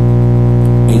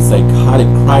 a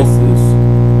psychotic crisis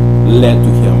led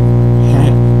to him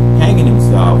hanging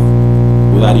himself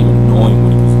without even knowing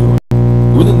what he was doing.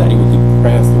 It wasn't that he was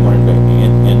depressed and wanted to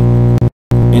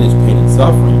in his pain and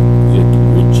suffering. He had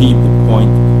achieved the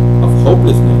point of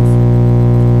hopelessness.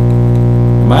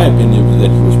 In my opinion, it was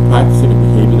that he was practicing a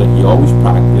behavior that he always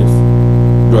practiced,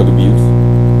 drug abuse,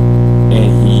 and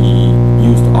he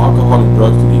used alcohol and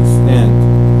drugs to the extent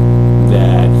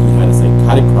that he had a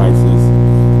psychotic crisis,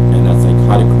 and that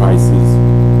psychotic crisis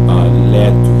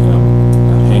led to him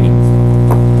hanging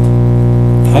himself.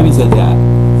 Having said that,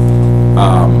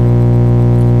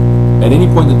 at any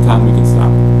point in time we can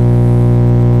stop.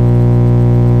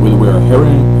 Whether we're a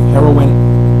heroin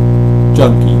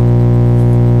junkie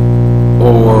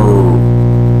or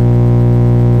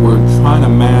we're trying to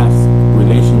mask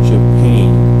relationship pain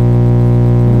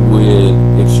with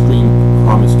extreme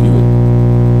promiscuity.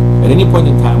 At any point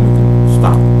in time we can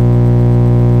stop,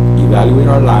 evaluate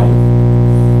our life,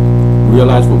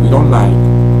 realize what we don't like,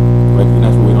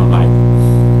 recognize what we don't like,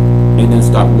 and then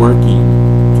start working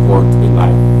towards a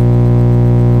life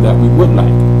that we would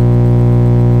like.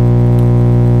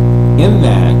 In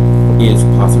that is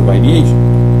positive ideation.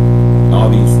 All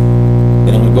these,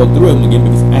 and I'm going to go through them again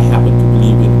because I happen to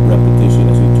believe in repetition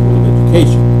as a tool of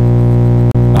education.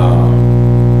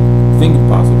 Thinking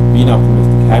positive, being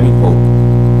optimistic, having hope,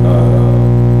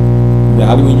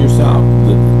 valuing yourself.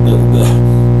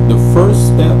 The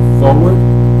first step forward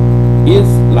is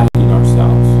liking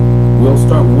ourselves. We'll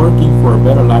start working for a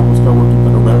better life. We'll start working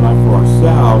for a better life for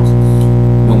ourselves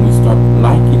when we start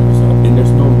liking ourselves. And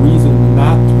there's no reason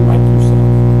not to like yourself.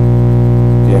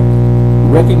 Okay?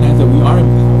 Recognize that we are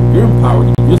empowered. You're empowered.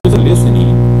 If you're just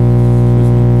listening,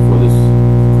 before this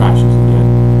crashes again,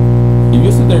 if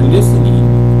you sit there listening,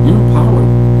 you're empowered.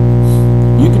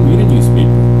 You can read a newspaper.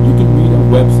 You can read a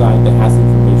website that has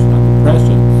information on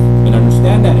depression and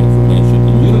understand that information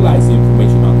and utilize the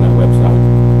information on that website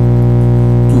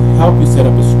to help you set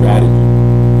up a strategy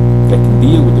that can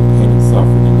deal with the pain and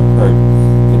suffering and the hurt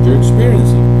that you're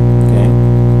experiencing. Okay?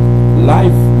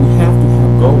 Life, we have to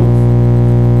have goals.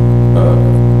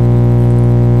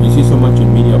 You see so much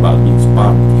in media about being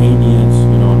spontaneous,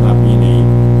 not being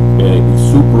a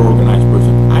super organized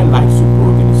person. I like super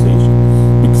organization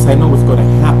because I know what's going to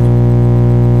happen.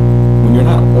 When you're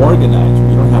not organized, when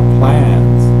you don't have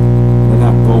plans, you don't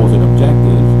have goals and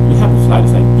objectives, you have the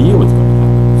slightest idea what's going to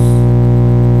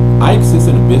happen. I exist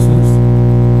in a business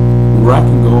where I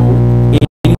can go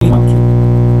anything I want to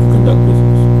conduct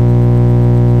business.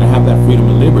 I have that freedom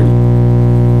and liberty.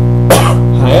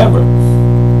 However,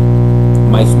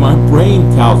 my smart brain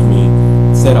tells me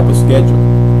set up a schedule,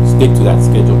 stick to that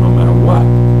schedule no matter what,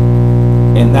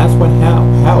 and that's what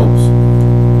helps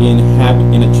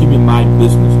in achieving my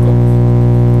business goals.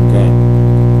 Okay.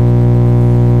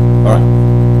 All right.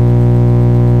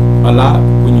 A lot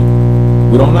when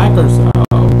we don't like ourselves,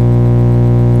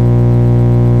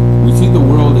 we see the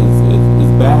world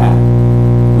is bad.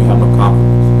 We have no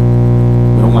confidence.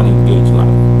 We don't want to engage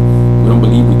life. We don't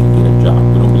believe we can get a job.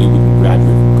 We don't believe we can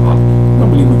graduate from college. We don't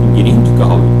believe we can get into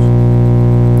college.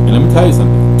 And let me tell you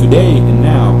something. Today and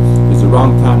now is the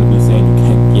wrong time to be saying you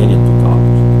can't get into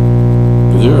college.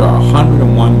 Because there are 101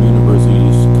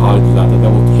 universities, colleges out there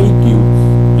that will take you,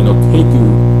 and they'll take you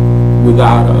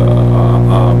without a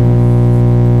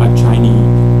Chinese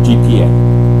GPA.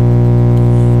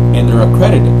 And they're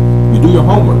accredited. You do your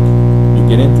homework. You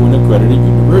get into an accredited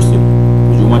university.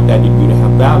 Because you want that degree to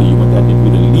have value. You want that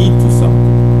degree to lead to something.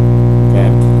 Okay?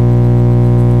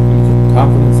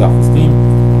 Confidence, self-esteem.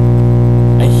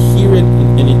 I hear it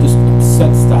and it just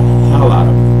upsets the hell out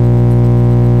of me.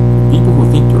 People who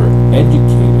think they're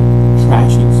educated,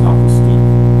 trashing self-esteem.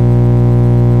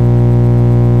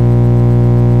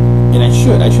 And I should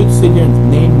should. I should sit here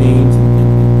and name names.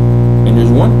 And there's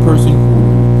one person who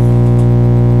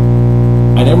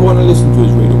I never want to listen to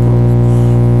his radio program.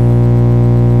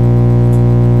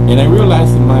 And I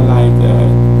realized in my life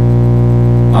that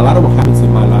a lot of what happens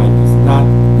in my life is not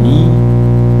me,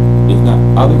 it's not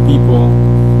other people,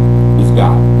 it's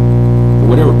God, for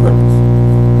whatever purpose.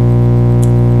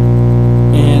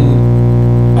 And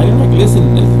I didn't like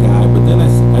listening to this guy, but then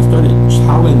I started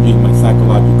challenging my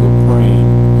psychological brain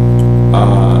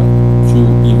to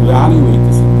evaluate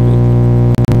this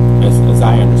individual as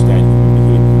I understand human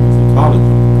behavior and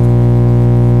psychology.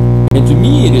 And to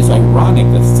me, it is ironic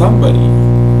that somebody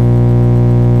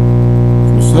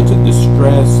from such a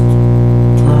distressed,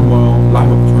 life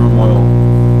of turmoil,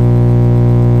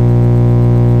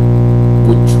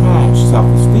 would trash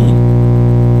self-esteem.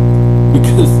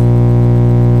 Because,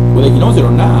 whether he knows it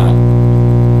or not,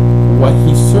 what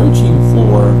he's searching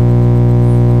for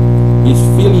is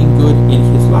feeling good in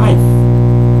his life.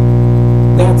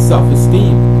 That's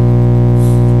self-esteem.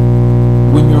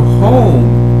 When you're home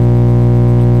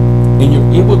and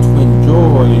you're able to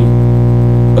enjoy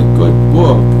a good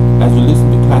book as you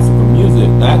listen to classical music,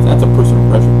 that's a personal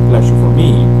pleasure for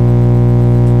me.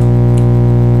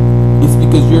 It's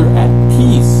because you're at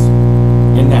peace,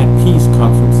 and that peace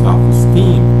comes from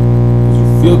self-esteem. Because you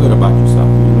feel good about yourself,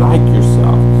 you like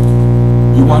yourself,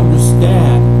 you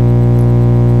understand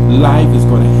life is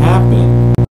going to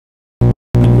happen,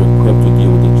 and you're equipped to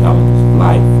deal with the challenges of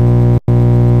life.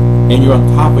 And you're on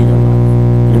top of your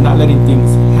life. You're not letting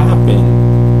things happen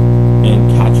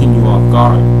and catching you off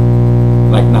guard,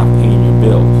 like not paying your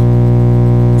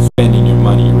bills, spending your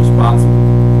money irresponsibly.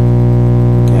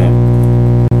 Okay.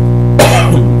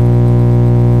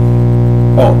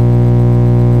 Oh,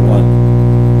 one.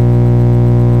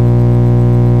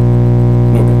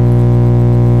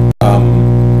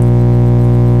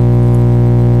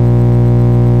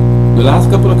 The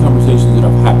last couple of conversations that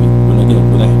I've had,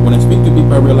 when I speak to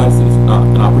people, I realize that it's not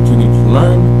an opportunity to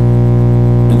learn,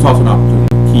 it's also an opportunity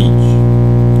to teach.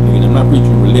 And again, I'm not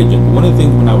preaching religion, but one of the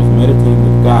things when I was meditating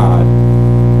with God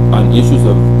on issues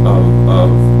of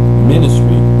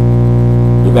ministry,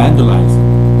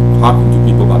 evangelizing, talking to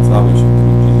people about salvation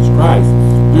through Jesus Christ,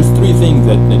 there's three things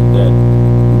that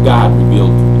God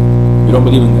revealed to me. If you don't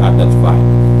believe in God, that's fine.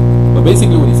 But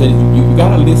basically what he said is you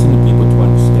got to listen to people to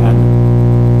understand them.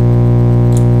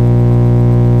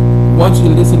 Once you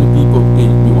listen to people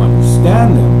and you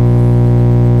understand them,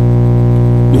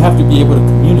 you have to be able to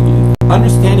communicate.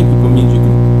 Understanding people means you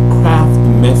can craft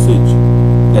the message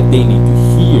that they need to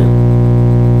hear.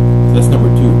 So that's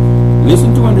number two.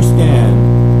 Listen to understand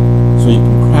so you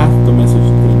can craft the message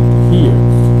that they need to hear.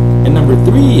 And number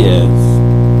three is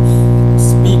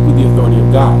speak with the authority of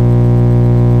God.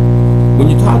 When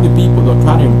you talk to people, they'll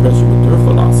try to impress you with their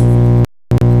philosophy.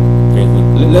 Okay,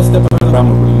 so let's step out of the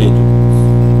realm of religion.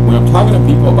 When I'm talking to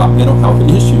people about mental health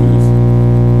issues,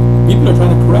 people are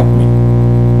trying to correct me.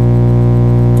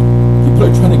 People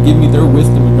are trying to give me their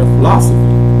wisdom and their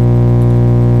philosophy.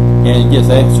 And yes,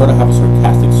 I sort of have a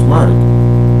sarcastic smirk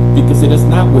because it is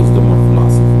not wisdom or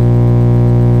philosophy.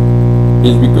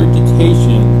 It is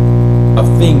regurgitation of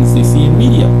things they see in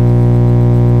media.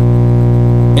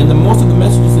 And most of the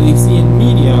messages that they see in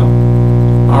media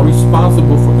are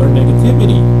responsible for their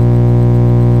negativity.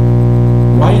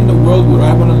 Why in the world would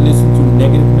I want to listen to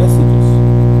negative messages?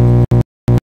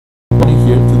 I want to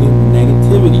hear to the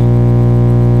negativity.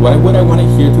 Why would I want to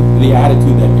hear to the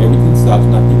attitude that everything sucks,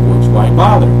 nothing works, why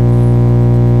bother?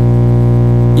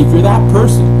 If you're that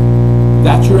person,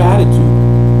 that's your attitude.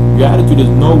 Your attitude is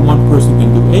no one person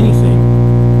can do anything.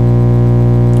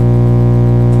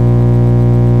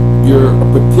 You're a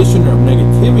petitioner of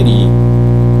negativity,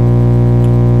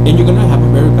 and you're going to have a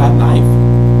very bad life.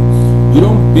 You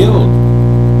don't build.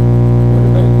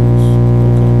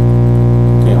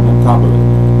 Top of it.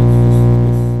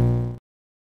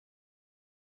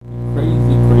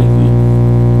 Crazy.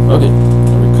 Okay,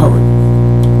 I recovered.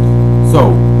 So,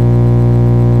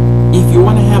 if you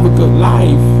want to have a good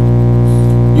life,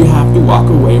 you have to walk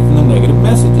away from the negative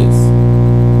messages.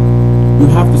 You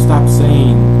have to stop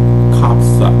saying cops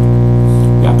suck.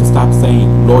 You have to stop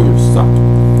saying lawyers suck.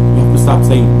 You have to stop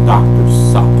saying doctors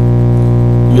suck.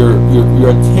 Your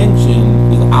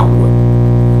attention is outward.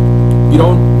 You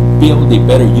don't build a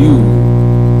better you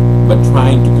by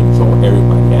trying to control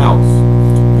everybody else.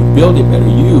 You build a better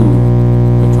you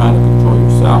by trying to control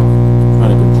yourself, trying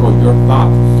to control your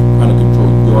thoughts, trying to control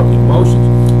your emotions.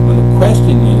 And the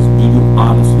question is, do you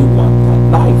honestly want that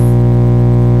life?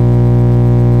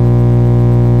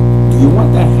 Do you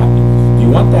want that happiness? Do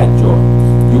you want that joy?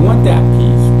 Do you want that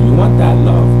peace? Do you want that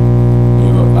love?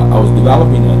 I was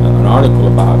developing an article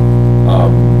about,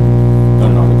 not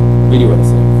an article, video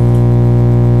essay,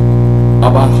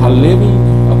 about how living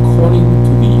according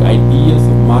to the ideas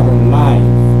of modern life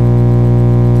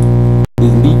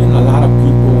is leaving a lot of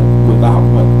people without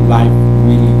what life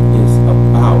really is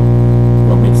about,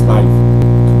 what makes life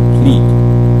complete,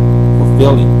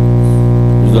 fulfilling.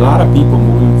 There's a lot of people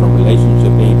moving from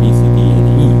relationship A, B, C, D, and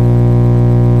E,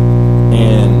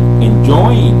 and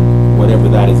enjoying whatever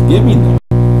that is giving them.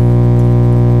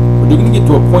 But they're going to get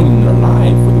to a point in their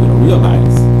life where they're going to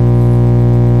realize,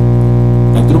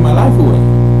 I threw my life away.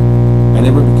 I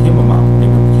never became a mom. I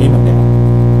never became a dad.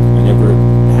 I never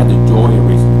had the joy of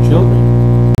raising children.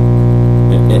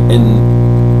 And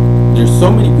there's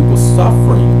so many people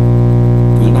suffering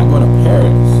because they're not going to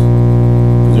Paris,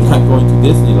 because they're not going to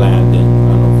Disneyland in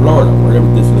Florida, wherever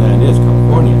Disneyland is,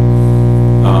 California.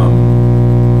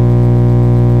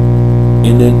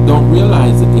 And they don't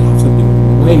realize that they have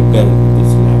something way better than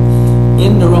Disneyland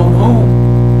in their own home.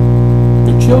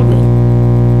 Their children.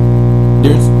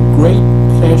 There's great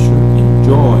pleasure and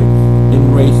joy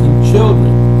in raising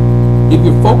children if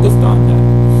you're focused on that.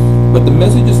 But the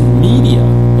messages in media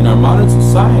in our modern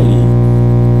society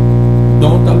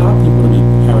don't allow people to be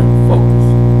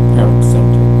parent-focused,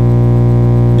 parent-centered.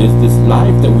 There's this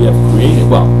life that we have created.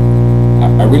 Well,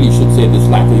 I really should say this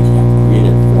life that we have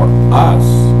created for us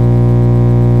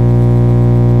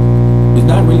is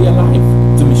not really a life.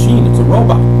 It's a machine. It's a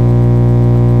robot.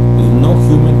 There's no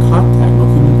human contact, no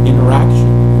human interaction.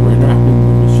 We're interacting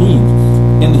with machines.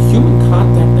 And the human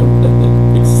contact that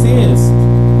exists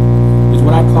is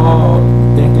what I call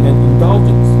decadent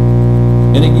indulgence.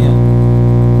 And again,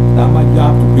 it's not my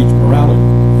job to preach morality.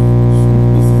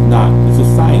 This is not. This is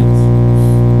science.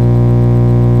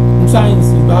 And science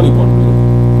is valuable in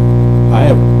religion.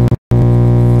 However,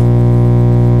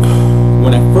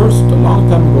 a long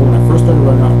time ago, when I first started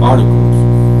writing articles,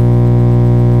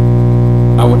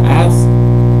 I would ask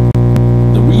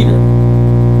the reader,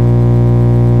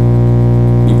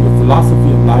 if your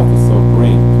philosophy of life is so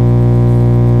great,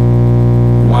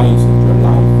 why isn't your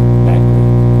life that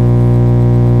great?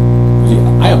 Because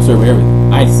I observe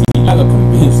everything. I see. You gotta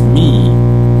convince me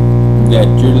that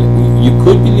you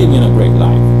could be living a great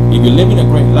life. If you're living a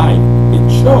great life, it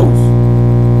shows.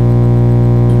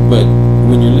 But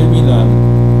when you're living a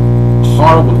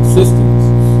horrible existence,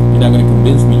 you're not going to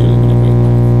convince me you're living a great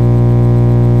life.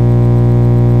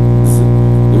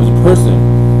 There was a person,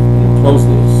 and we'll close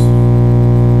this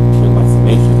with my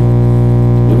summation.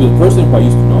 There was a person who I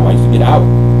used to know. I used to get out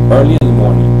early in the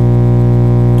morning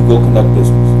to go conduct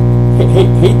business.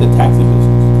 Hate the taxi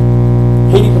business.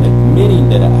 Hate even admitting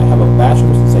that I have a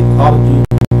bachelor's in psychology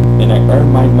and I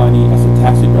earn my money as a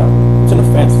taxi driver. It's an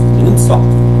offense, it's an insult.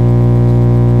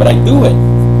 But I do it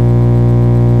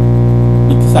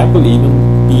because I believe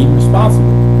in being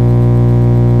responsible.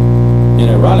 And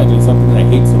ironically, something that I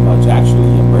hate so much,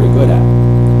 actually, I'm very good at.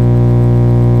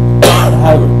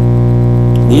 However,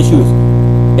 the issue is,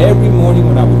 every morning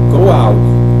when I would go out,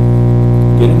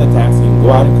 get in the taxi and go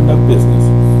out and conduct business,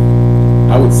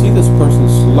 I would see this person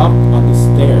slumped on the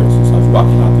stairs as I was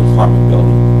walking out the apartment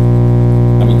building.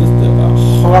 I mean, just a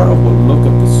horrible look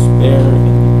of despair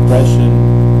and depression.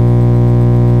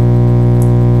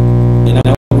 And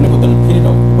I would with an opinion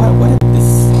of, wow, what a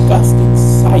disgusting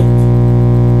sight.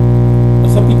 Now,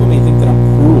 some people may think that I'm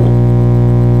cruel,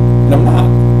 and I'm not.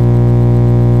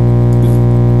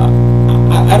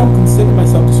 I don't consider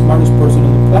myself the smartest person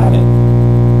on the planet.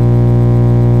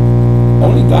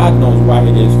 Only God knows why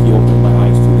it is He opened my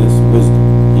eyes to this wisdom.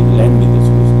 He lent me this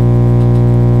wisdom.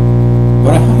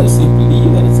 But I honestly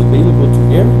believe that it's available to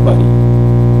everybody.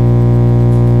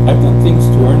 I've done things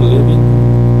to earn a living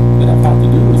that I've had to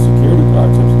do with security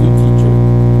guard, substitute teacher,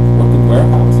 worked in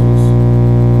warehouses.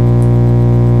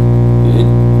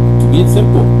 To me, it's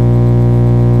simple.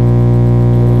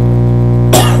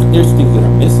 There's things that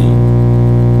are missing,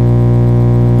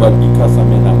 but because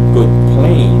I'm in a good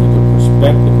plane, a good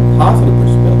perspective, a positive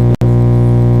perspective,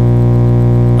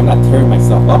 I'm not tearing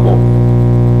myself up over it.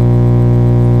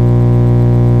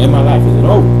 And my life isn't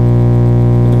over.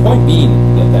 But the point being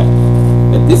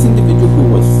that this individual who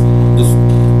was this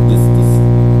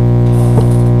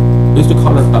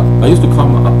I used to call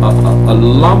her a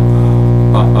lump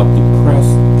of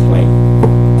depressed clay.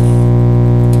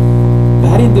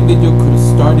 That individual could have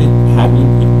started having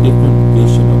a different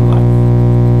vision of life.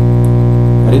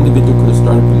 That individual could have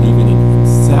started believing in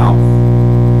himself,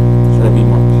 started being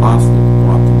more positive,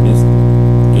 more optimistic,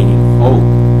 gaining hope,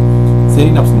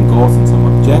 setting up some goals and some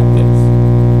objectives.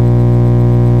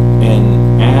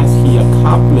 And as he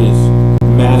accomplished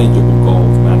manageable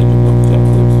goals, manageable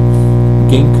objectives.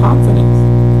 Gain confidence,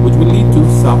 which will lead to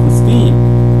self-esteem.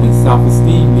 And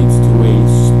self-esteem leads to a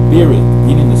spirit,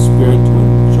 being in the spirit to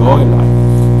enjoy life.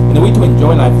 And the way to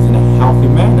enjoy life is in a healthy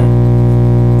manner.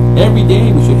 Every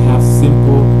day we should have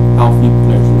simple, healthy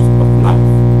pleasures of life.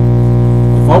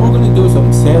 If all we're going to do is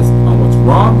obsess on what's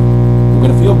wrong, we're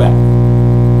going to feel bad.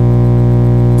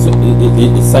 So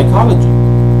it's psychology.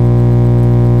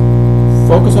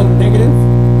 Focus on the negative,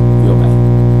 feel bad.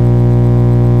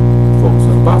 Focus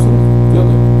on the positive, feel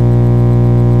good.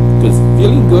 Because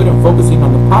feeling good and focusing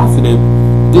on the positive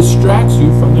distracts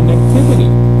you from the negativity.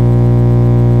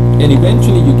 And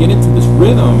eventually you get into this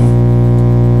rhythm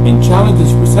and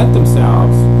challenges present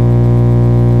themselves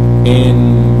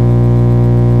and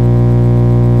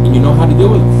you know how to deal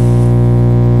with them.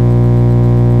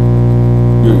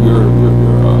 You're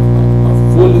a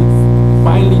fully,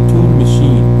 finely tuned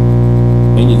machine.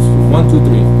 And it's 1, 2,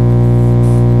 3.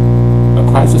 A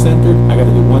crisis entered, I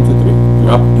gotta do 1, 2, 3.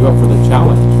 You're up for the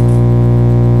challenge.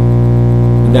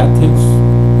 And that takes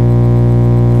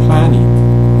planning.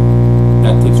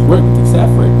 That takes work, it takes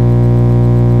effort.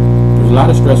 There's a lot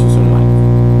of stresses in life.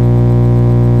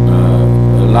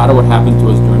 A lot of what happened to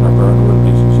us during our parental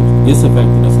relationships is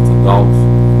affecting us as adults.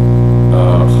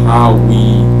 How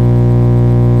we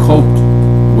coped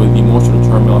with emotional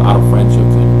turmoil out of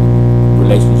friendships and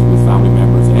relationships with family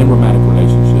members and romantic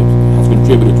relationships has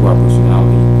contributed to our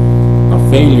personality. Our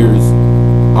failures,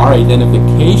 our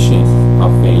identification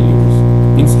of failures.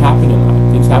 Things happen in life.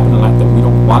 Things happen in life that we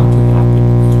don't want to happen.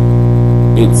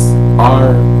 It's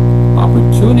our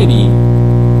opportunity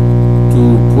to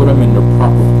put them in their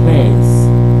proper place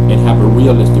and have a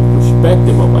realistic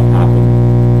perspective of what happened.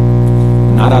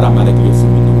 Not automatically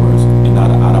assuming the worst and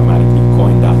not automatically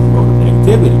going down the road of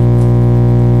negativity.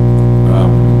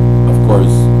 Of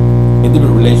course,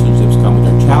 intimate relationships come with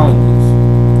their challenges.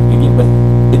 Again, but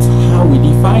it's how we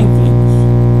define things.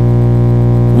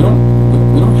 We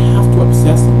don't have to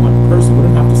obsess on one person. We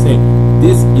don't have to say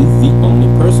this is the only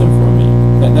person for me.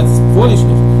 That's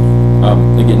foolishness.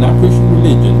 Again, not preaching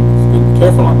religion. Be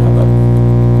careful on that. But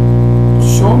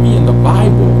show me in the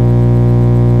Bible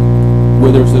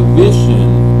where there's a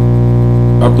vision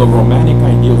of the romantic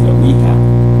ideals that we have.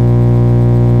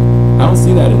 I don't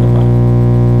see that in the Bible.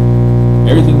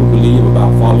 Everything we believe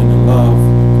about falling in love,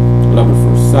 love at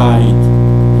first sight,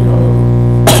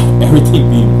 everything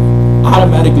being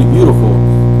automatically beautiful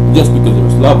just because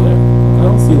there's love there. I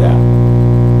don't see that.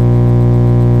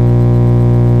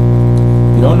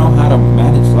 If you don't know how to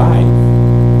manage life,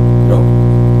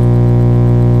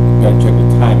 you gotta check the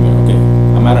time here. Okay,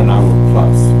 I'm at an hour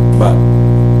plus, but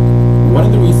one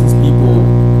of the reasons people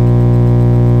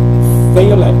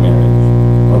fail at marriage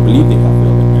or believe they have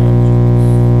failed at marriage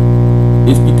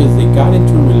is because they got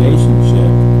into a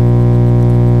relationship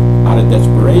out of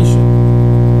desperation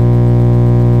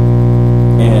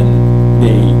and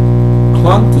they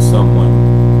clung to someone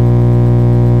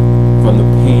from the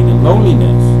pain and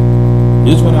loneliness.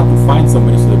 They just went out to find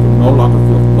somebody so they could no longer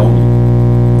feel lonely.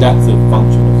 That's a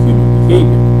function of human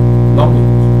behavior,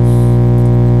 loneliness.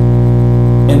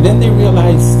 And then they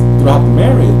realize throughout the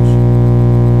marriage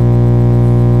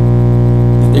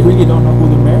that they really don't know who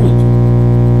they're married to.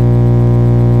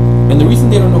 And the reason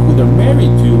they don't know who they're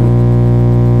married to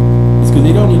is because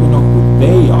they don't even know who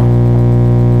they are.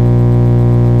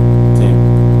 See?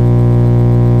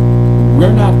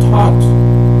 We're not taught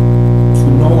to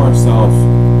know ourselves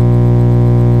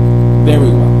very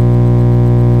well.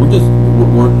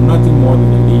 We're nothing more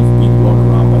than a leaf being blown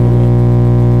around by the wind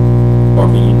or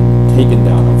being taken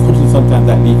down. Unfortunately, sometimes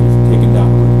that leaf is taken down.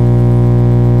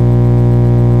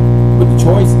 But the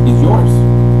choice is yours.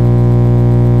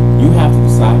 You have to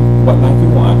decide what life you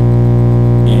want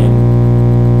and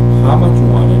how much you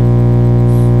want it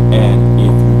and if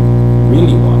you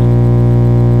really want it.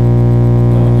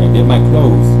 I did my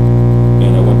close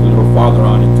and I went a little farther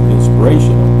on into the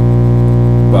inspirational,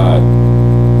 but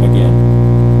again,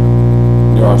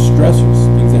 there are stressors,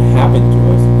 things that happen to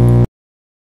us,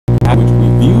 which we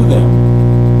view them,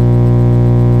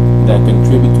 that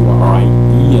contribute to our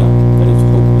idea that it's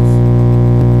hopeless.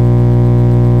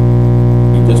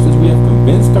 And just as we have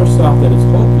convinced ourselves that it's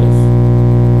hopeless,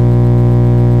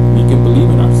 we can believe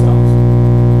in ourselves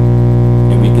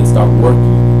and we can start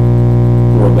working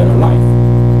for a better life.